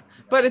 Yeah,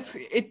 but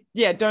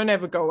don't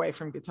ever go away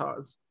from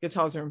guitars.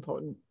 Guitars are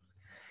important.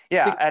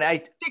 Yeah, and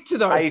I stick to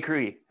those. I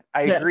agree.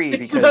 I agree,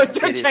 because those,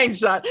 don't change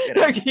that. You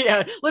know,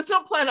 yeah, let's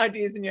not plant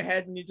ideas in your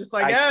head and you're just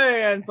like,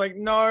 yeah, it's like,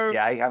 no.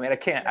 Yeah, I mean, I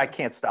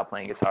can't stop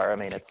playing guitar. I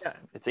mean,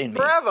 it's in me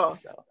forever.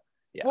 So,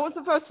 yeah. What was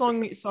the first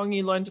song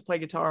you learned to play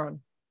guitar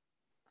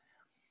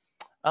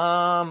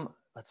on?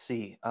 Let's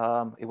see.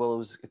 Well, it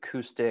was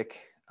acoustic.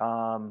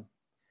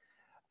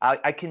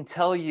 I can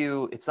tell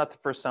you, it's not the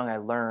first song I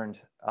learned.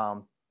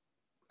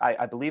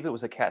 I believe it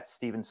was a Cat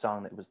Stevens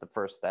song that was the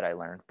first that I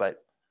learned.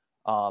 But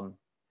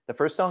the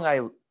first song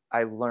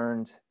I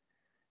learned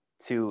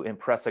to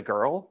impress a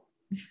girl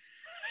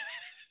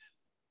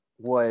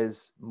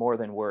was More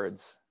Than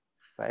Words.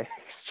 By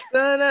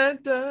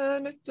that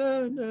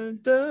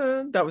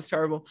was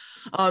terrible.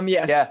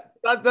 Yes, yeah,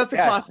 that's a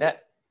classic.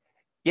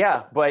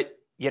 Yeah, but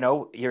you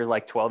know, you're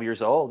like 12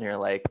 years old and you're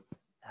like,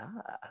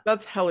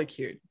 that's hella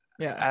cute.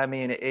 Yeah, I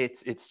mean,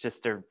 it's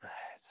just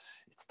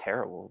it's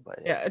terrible, but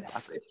yeah,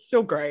 it's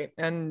still great.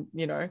 And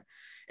you know,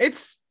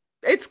 it's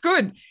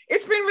good.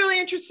 It's been really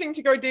interesting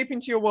to go deep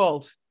into your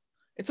world.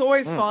 It's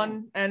always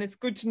fun, and it's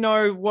good to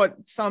know what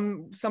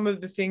some of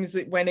the things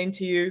that went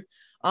into you.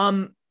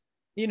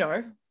 You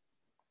know,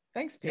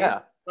 thanks, Pete.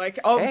 Yeah. Like,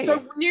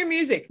 so new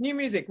music.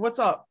 What's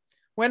up?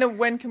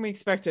 When can we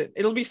expect it?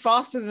 It'll be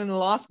faster than the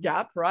last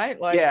gap,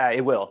 right? Like, yeah,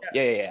 it will.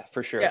 Yeah,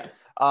 for sure. Yeah.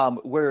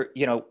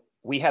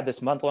 We have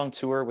this month-long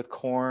tour with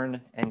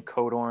Korn and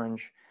Code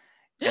Orange,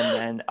 and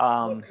then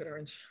Code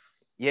Orange.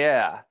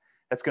 Yeah,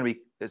 that's gonna be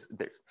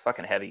they're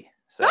fucking heavy.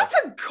 So that's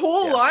a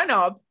cool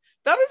lineup.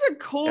 That is a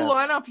cool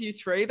lineup, you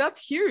three. That's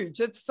huge.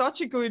 It's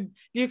such a good.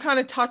 You're kind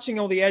of touching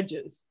all the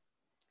edges.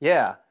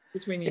 Yeah.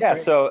 Between you. Yeah.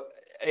 Three. So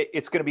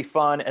it's going to be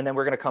fun, and then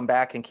we're going to come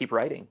back and keep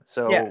writing.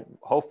 So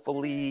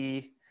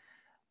hopefully,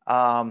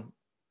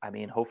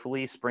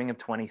 hopefully spring of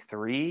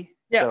 23.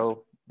 Yes.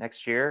 So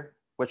next year,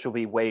 which will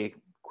be way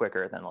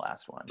quicker than the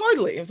last one.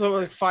 Totally. It was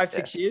like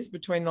 5-6 years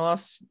between the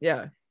last.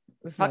 Yeah.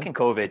 Fucking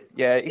COVID.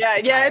 Yeah.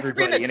 It's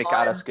been and it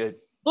got us good.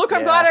 Look,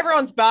 I'm glad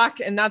everyone's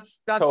back, and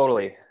that's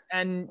totally.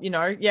 And you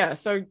know,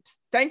 so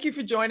thank you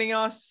for joining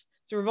us.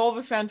 It's a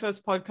Revolver Fan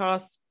First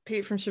podcast.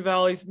 Pete from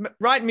Chevelle. He's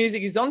writing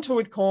music. He's on tour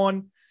with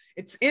Korn.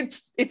 It's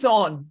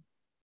on.